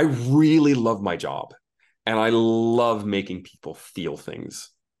I really love my job, and I love making people feel things.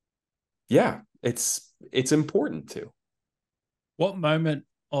 Yeah, it's important too. What moment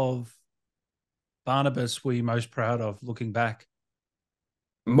of Barnabas were you most proud of looking back?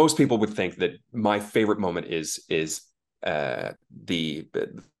 Most people would think that my favorite moment is the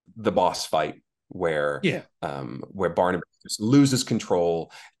boss fight Yeah. where Barnabas just loses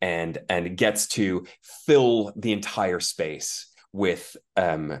control and gets to fill the entire space with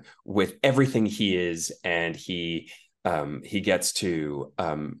everything he is, and he gets to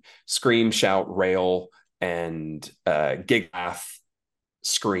scream, shout, rail, and gig laugh,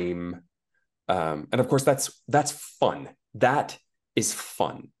 scream, and of course that's fun. That is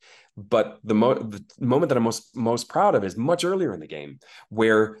fun. But the moment that I'm most proud of is much earlier in the game,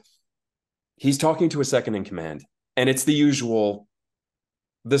 where he's talking to a second in command, and it's the usual.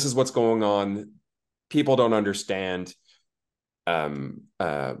 This is what's going on. People don't understand.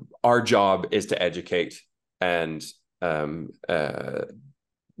 Our job is to educate, and that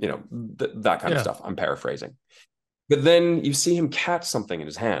kind of Yeah. stuff. I'm paraphrasing, but then you see him catch something in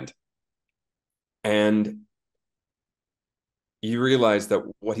his hand, and you realize that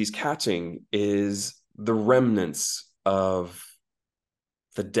what he's catching is the remnants of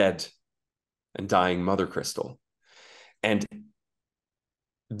the dead and dying Mother Crystal. And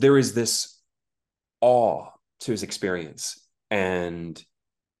there is this awe to his experience and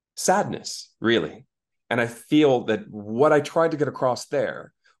sadness, really. And I feel that what I tried to get across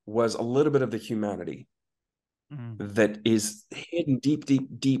there was a little bit of the humanity Mm. that is hidden deep, deep,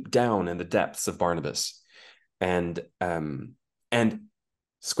 deep down in the depths of Barnabas. And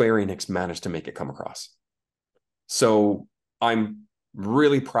Square Enix managed to make it come across. So I'm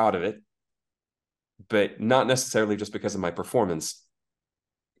really proud of it, but not necessarily just because of my performance,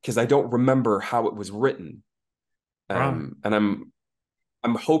 because I don't remember how it was written. Right. And I'm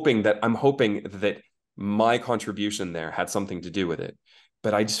hoping that my contribution there had something to do with it.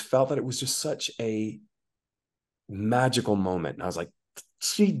 But I just felt that it was just such a magical moment. And I was like,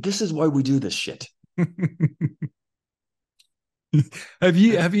 see, this is why we do this shit. Have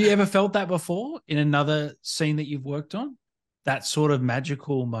you ever felt that before in another scene that you've worked on? that sort of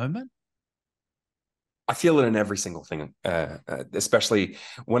magical moment? I feel it in every single thing, especially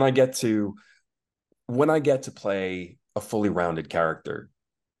when I get to play a fully rounded character,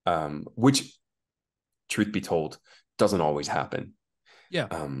 which, truth be told, doesn't always happen. Yeah.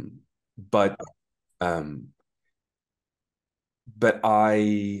 Um, but um, but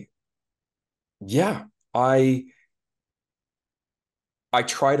I, yeah, I I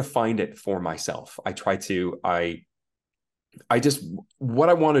try to find it for myself. I just, what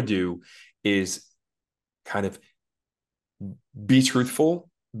I want to do is kind of be truthful,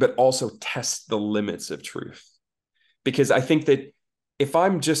 but also test the limits of truth. Because I think that if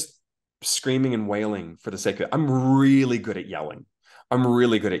I'm just screaming and wailing for the sake of it, I'm really good at yelling. I'm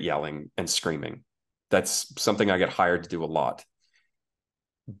really good at yelling and screaming. That's something I get hired to do a lot.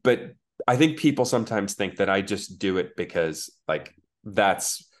 But I think people sometimes think that I just do it because like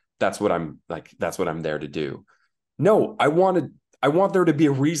that's that's what I'm there to do. No, I want there to be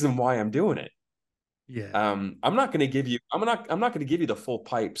a reason why I'm doing it. Yeah. I'm not going to give you I'm not going to give you the full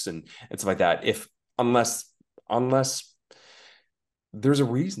pipes and stuff like that if unless unless there's a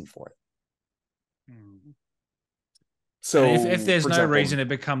reason for it. Mm. And if So, there's for no example, reason, it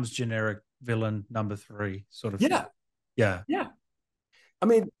becomes generic villain number three sort of thing. yeah, Yeah. yeah. I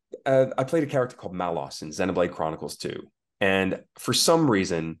mean, I played a character called Malos in Xenoblade Chronicles 2, and for some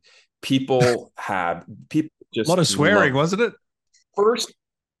reason, people A lot just of swearing, love wasn't it? first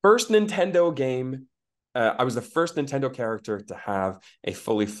first Nintendo game. I was the first Nintendo character to have a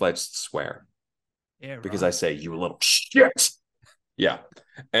fully fledged swear Yeah, because I right. say you little shit. Yeah,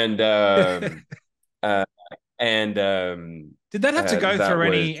 and uh, and Did that have to go that through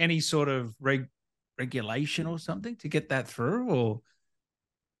was any sort of regulation or something to get that through? Or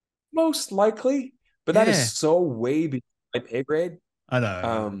most likely, but that is yeah, so way beyond my pay grade. I know.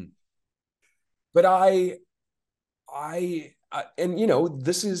 Um, but and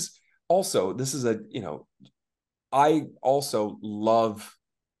this is a I also love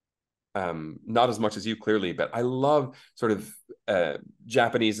not as much as you clearly, but I love sort of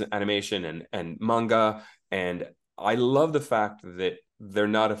Japanese animation and manga, and I love the fact that they're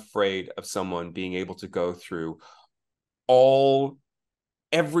not afraid of someone being able to go through all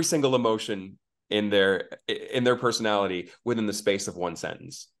every single emotion in their personality within the space of one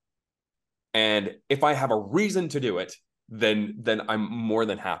sentence. And if I have a reason to do it, then I'm more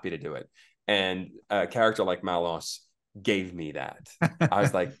than happy to do it. And a character like Malos gave me that. I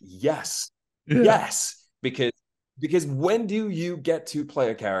was like, yes, Yeah. yes, because when do you get to play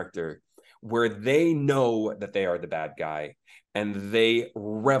a character where they know that they are the bad guy and they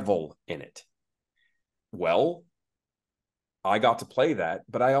revel in it? Well, I got to play that,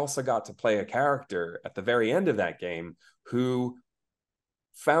 but I also got to play a character at the very end of that game who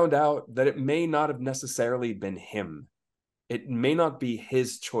found out that it may not have necessarily been him. It may not be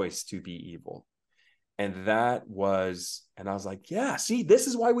his choice to be evil. And I was like, yeah, see, this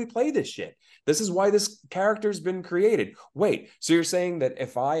is why we play this shit. This is why this character's been created. Wait, so you're saying that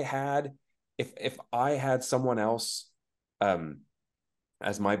if I had someone else um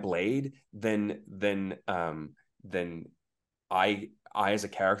as my blade, then I as a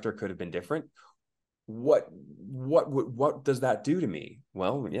character could have been different. What does that do to me?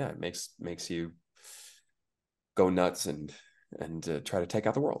 Well, yeah, it makes you go nuts and try to take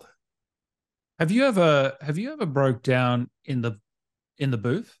out the world. Have you ever broke down in the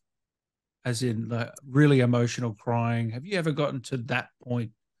booth, as in like really emotional crying? Have you ever gotten to that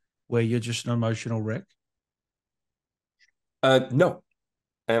point where you're just an emotional wreck? No,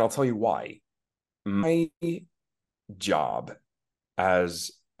 and I'll tell you why. My job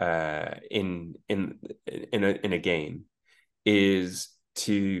as in a game is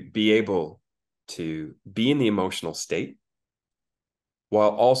to be able to be in the emotional state while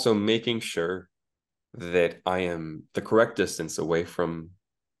also making sure that I am the correct distance away from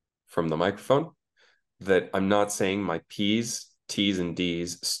the microphone, that I'm not saying my P's, T's, and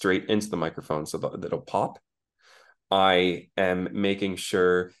D's straight into the microphone so that it'll pop. I am making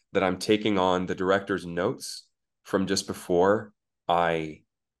sure that I'm taking on the director's notes from just before I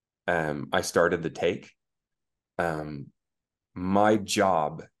started the take. Um, my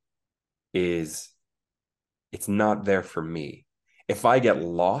job is it's not there for me. If I get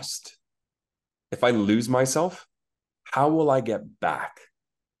lost, if I lose myself, how will I get back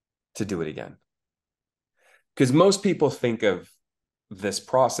to do it again? Because most people think of this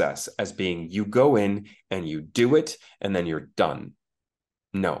process as being you go in and you do it and then you're done.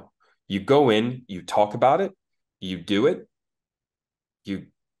 No, you go in, you talk about it, you do it, you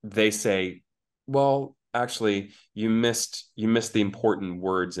they say, well, actually, you missed the important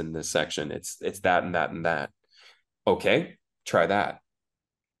words in this section. It's that and that and that. Okay. try that.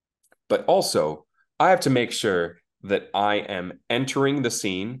 But also, I have to make sure that I am entering the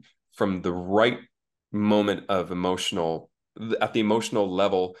scene from the right moment of at the emotional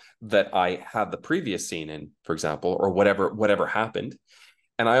level that I had the previous scene in, for example, or whatever happened.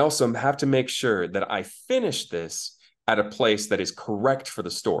 And I also have to make sure that I finish this at a place that is correct for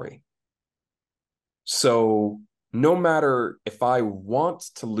the story. So no matter if I want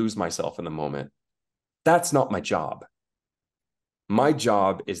to lose myself in the moment, that's not my job. My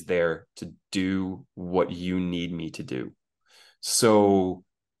job is there to do what you need me to do. So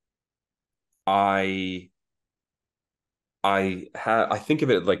I I think of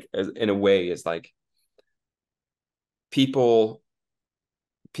it like in a way as like people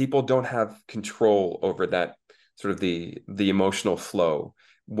don't have control over that sort of the emotional flow.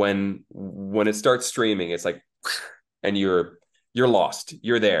 When it starts streaming, it's like, and you're lost.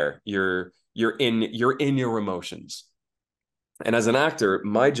 You're there. You're in your emotions. And as an actor,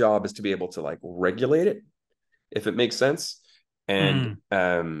 my job is to be able to like regulate it, if it makes sense. And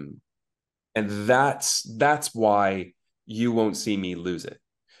Mm. that's why you won't see me lose it.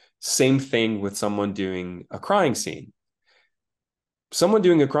 Same thing with someone doing a crying scene. Someone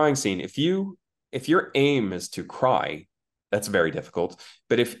doing a crying scene, if your aim is to cry, that's very difficult.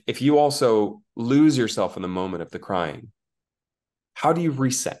 But if you also lose yourself in the moment of the crying, how do you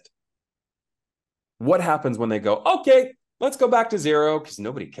reset? What happens when they go, okay, let's go back to zero? Because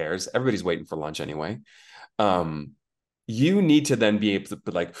nobody cares. Everybody's waiting for lunch anyway. Um, you need to then be able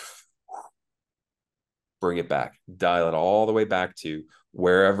to like bring it back, dial it all the way back to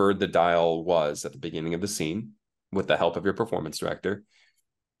wherever the dial was at the beginning of the scene with the help of your performance director.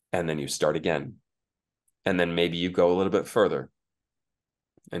 And then you start again. And then maybe you go a little bit further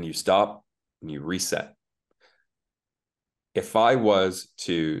and you stop and you reset. If I was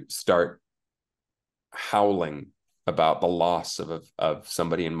to start howling about the loss of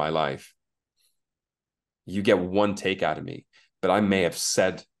somebody in my life, you get one take out of me, but I may have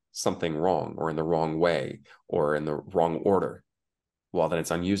said something wrong or in the wrong way or in the wrong order. Well, then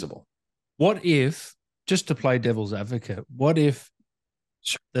it's unusable. What if, just to play devil's advocate, what if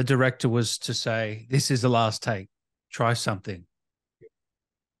the director was to say, "This is the last take. Try something."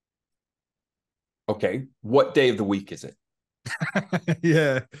 Okay, what day of the week is it?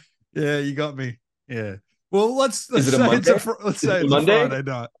 Yeah, yeah, you got me. Yeah. Well, let's Is it a say Monday? let's Is say it a it's a Monday? Friday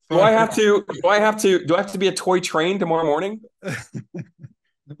night. Do I have to be a toy train tomorrow morning?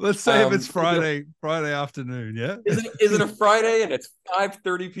 Let's say if it's Um, is it a Friday afternoon. Yeah. is it a Friday and it's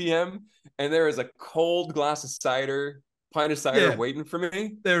 5:30 p.m. and there is a cold glass of cider, pint of cider Yeah, waiting for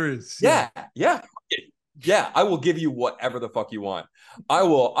me? there is. Yeah. Yeah, yeah, yeah. I will give you whatever the fuck you want.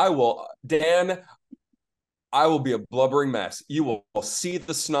 Dan. I will be a blubbering mess. You will see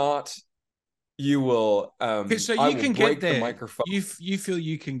the snot. You will. Okay, so I you will can get break the there. microphone. You feel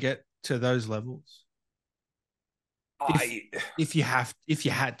you can get to those levels if I if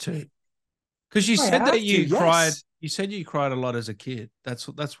you had to, because you I said that have to. you cried. Yes. You said you cried a lot as a kid. That's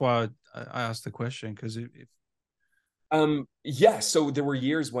why I asked the question because if Yeah, so there were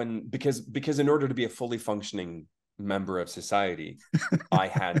years when because in order to be a fully functioning member of society, I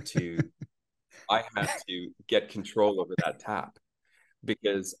had to I had to get control over that tap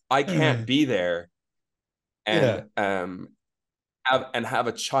because I can't be there yeah. and have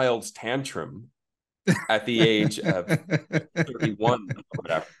a child's tantrum at the age of 31 or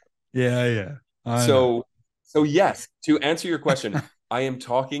whatever. Yeah, yeah. I know. So so yes, to answer your question, I am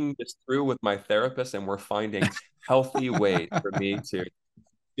talking this through with my therapist and we're finding healthy ways for me to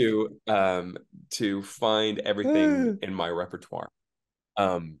to find everything in my repertoire.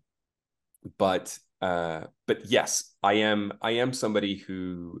 Um, but yes, I am somebody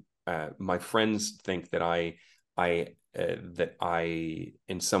who my friends think that I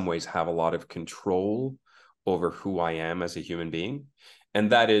in some ways have a lot of control over who I am as a human being,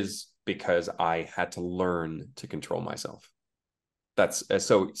 and that is because I had to learn to control myself. That's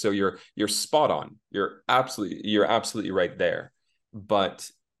so you're spot on. You're absolutely right there. But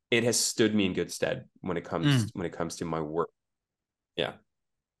it has stood me in good stead Mm. when it comes to my work. Yeah,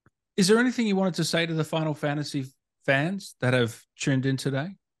 Is there anything you wanted to say to the Final Fantasy fans that have tuned in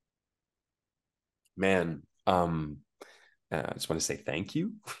today? man. I just want to say thank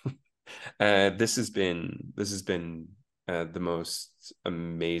you. This has been the most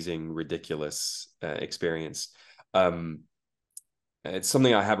amazing, ridiculous experience. Um, it's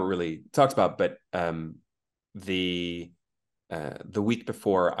something I haven't really talked about, but the the week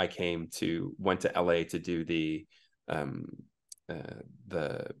before I went to LA to do um,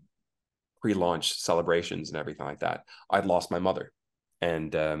 the pre-launch celebrations and everything like that. I'd lost my mother,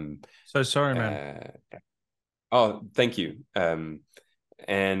 and So sorry, man. uh, Oh, thank you. And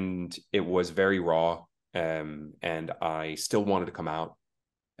it was very raw. And I still wanted to come out.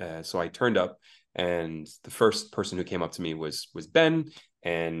 So I turned up, and the first person who came up to me was Ben,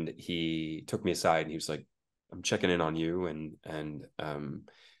 and he took me aside and he was like, "I'm checking in on you," and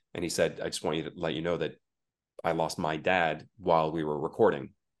he said, "I just want you to let you know that I lost my dad while we were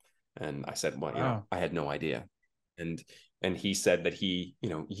recording." And I said, "Well, Wow. I had no idea." And he said that he,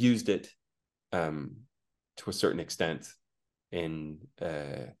 used it um, to a certain extent in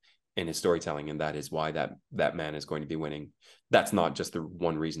in his storytelling, and that is why that man is going to be winning. That's not just the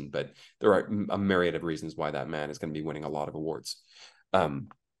one reason, but there are a myriad of reasons why that man is going to be winning a lot of awards. Um,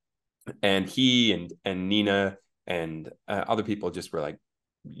 and he and Nina and other people just were like,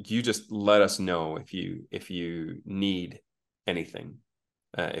 "You just let us know if you need anything,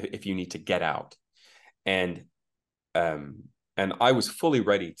 if you need to get out." And um, and I was fully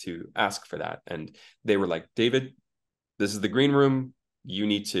ready to ask for that, and they were like, "David, this is the green room. You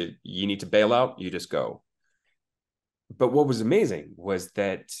need to bail out. You just go." But what was amazing was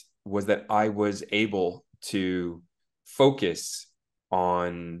that I was able to focus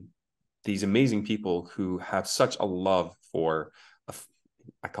on these amazing people who have such a love for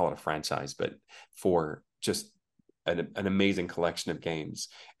I call it a franchise, but for just an amazing collection of games,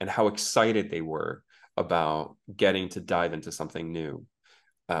 and how excited they were about getting to dive into something new,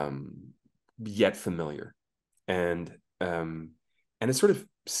 um, yet familiar. And and it sort of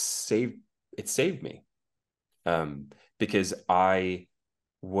saved me, um, because I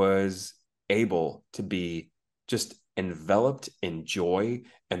was able to be just enveloped in joy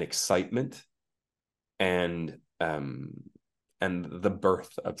and excitement, and the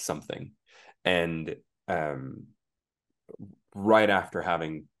birth of something. And um, right after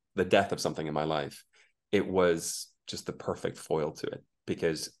having the death of something in my life, it was just the perfect foil to it,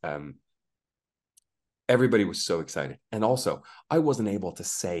 because everybody was so excited. And also, I wasn't able to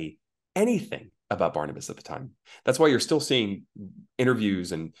say anything about Barnabas at the time. That's why you're still seeing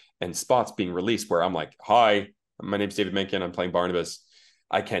interviews and spots being released where I'm like, "Hi, my name's David Menkin. I'm playing Barnabas."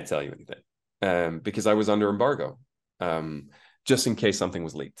 I can't tell you anything, because I was under embargo, um, just in case something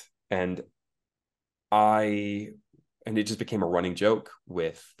was leaked. I and it just became a running joke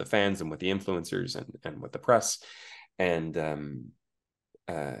with the fans and with the influencers and with the press. And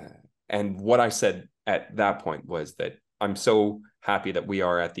uh, and what I said at that point was that I'm so happy that we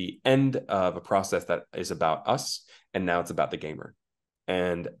are at the end of a process that is about us, and now it's about the gamer.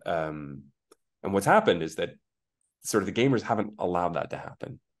 And what's happened is that sort of the gamers haven't allowed that to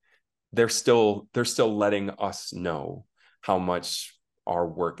happen. They're still letting us know how much our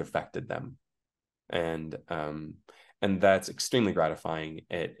work affected them, and that's extremely gratifying.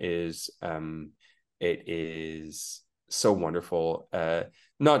 It is so wonderful,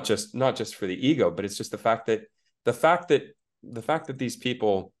 not just for the ego, but it's just the fact that these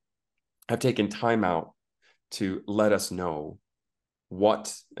people have taken time out to let us know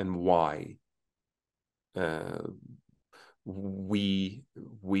what and why uh, we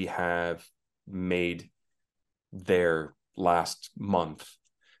have made their last month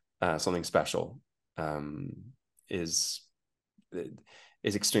something special, um, is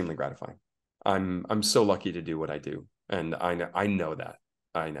is extremely gratifying. I'm so lucky to do what I do, and I know that.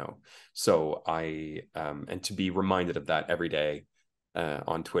 I know. So and to be reminded of that every day,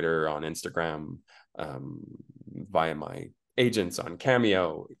 on Twitter, on Instagram, via my agents on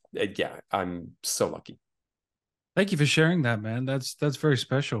Cameo. Yeah, I'm so lucky. Thank you for sharing that, man. That's very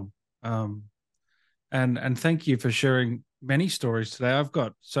special. Um, and thank you for sharing many stories today. I've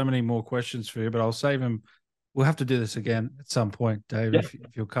got so many more questions for you, but I'll save them. We'll have to do this again at some point, Dave, Yeah, if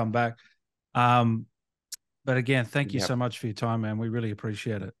you'll come back. Um, but again, thank you yeah. so much for your time, man. We really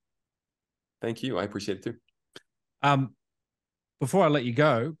appreciate it. Thank you. I appreciate it too. Um, before I let you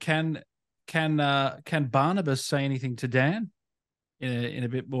go, can Barnabas say anything to Dan in a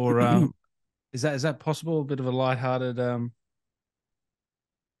bit more? Is that possible? A bit of a lighthearted.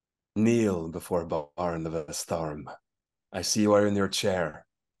 Kneel before Barn of a storm. I see you are in your chair.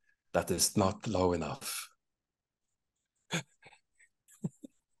 That is not low enough.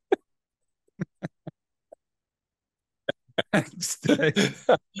 Thanks, Dave.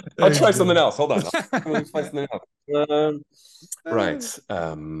 I'll Thanks, try something Dave. else. Hold on. Let me find something else. Right.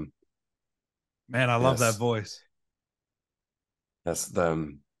 Man, I love that Yes. voice. Yes,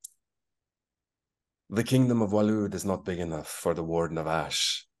 the kingdom of Walud is not big enough for the Warden of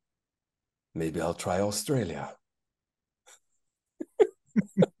Ash. Maybe I'll try Australia.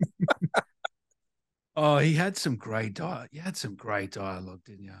 Oh, he had some great You had some great dialogue,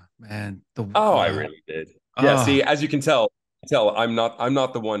 didn't you, man? Oh, I really did. Yeah. See, Oh, as you can tell, tell I'm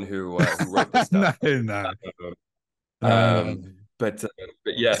not the one who wrote this No, stuff. no. But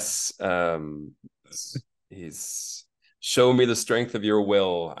yes, he's show me the strength of your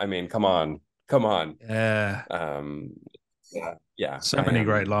will. I mean, come on, come on. Yeah. Yeah. So many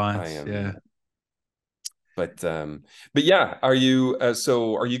great lines. Yeah. But yeah, are you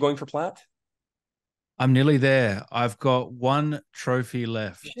so are you going for plat? I'm nearly there. I've got one trophy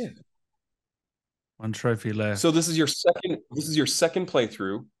left. Shit. One trophy left. So this is your second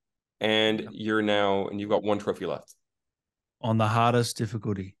playthrough, and you've got one trophy left. On the hardest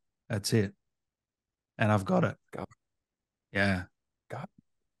difficulty. That's it. And I've got it. Got it. Yeah. Got it.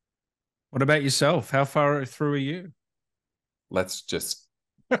 What about yourself? How far through are you? Let's just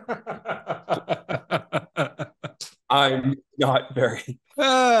I'm not very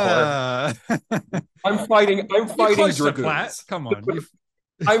far. I'm fighting dragoons. Come on.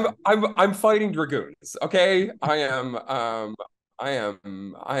 I'm fighting dragoons. Okay. I am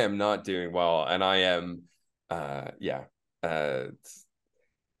not doing well, and I am yeah. By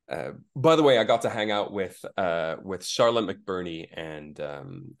the way, I got to hang out with Charlotte McBurney and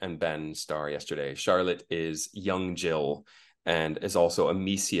Ben Starr yesterday. Charlotte is young Jill and is also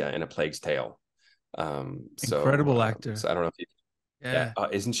Amicia in A Plague's Tale. Incredible actor. So I don't know if you, yeah.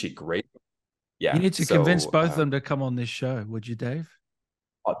 Isn't she great? Yeah. You need to convince both of them to come on this show, would you, Dave?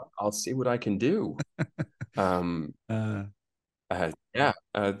 I'll see what I can do. Yeah,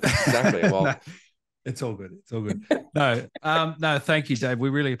 exactly. Well, no, it's all good. It's all good. No, no, thank you, Dave. We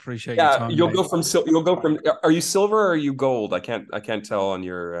really appreciate your time. You'll go from are you silver or are you gold? I can't tell on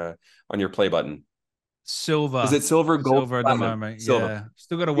your play button. Silver. Is it silver, gold, silver at the moment? Silver. Yeah,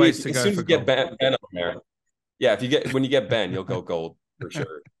 still got a ways to go. As soon as you get Ben on there, yeah. When you get Ben, you'll go gold for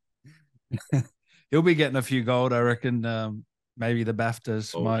sure. He'll be getting a few gold, I reckon. Maybe the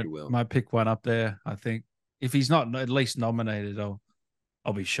BAFTAs might pick one up there. I think if he's not at least nominated, I'll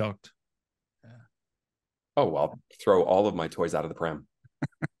be shocked. Yeah. Oh, well, throw all of my toys out of the pram.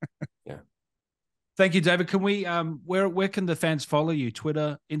 Yeah. Thank you, David. Can we where can the fans follow you?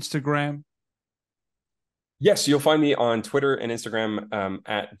 Twitter, Instagram? Yes, you'll find me on Twitter and Instagram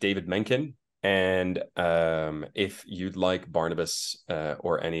at David Menkin. And if you'd like Barnabas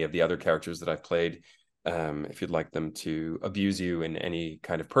or any of the other characters that I've played, if you'd like them to abuse you in any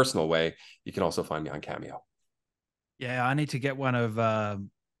kind of personal way, you can also find me on Cameo. Yeah, I need to get one of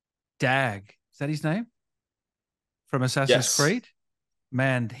Dag. Is that his name? From Assassin's Creed?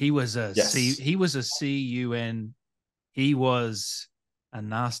 Man, he was a he was a CUN. He was a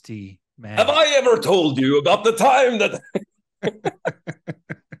nasty man. Have I ever told you about the time that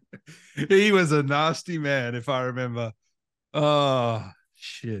he was a nasty man, if I remember. Oh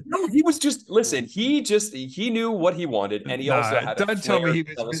shit. No, he was just he knew what he wanted, and he also had don't tell me he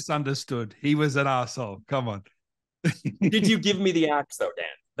was misunderstood. He was an asshole. Come on. Did you give me the axe though, Dan?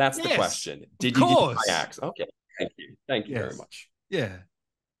 That's the question. Did you give me my axe? Okay. Thank you. Thank you very much. Yeah.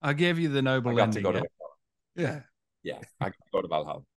 I gave you the noble ending. Yeah. Yeah. I got to go to Valhalla.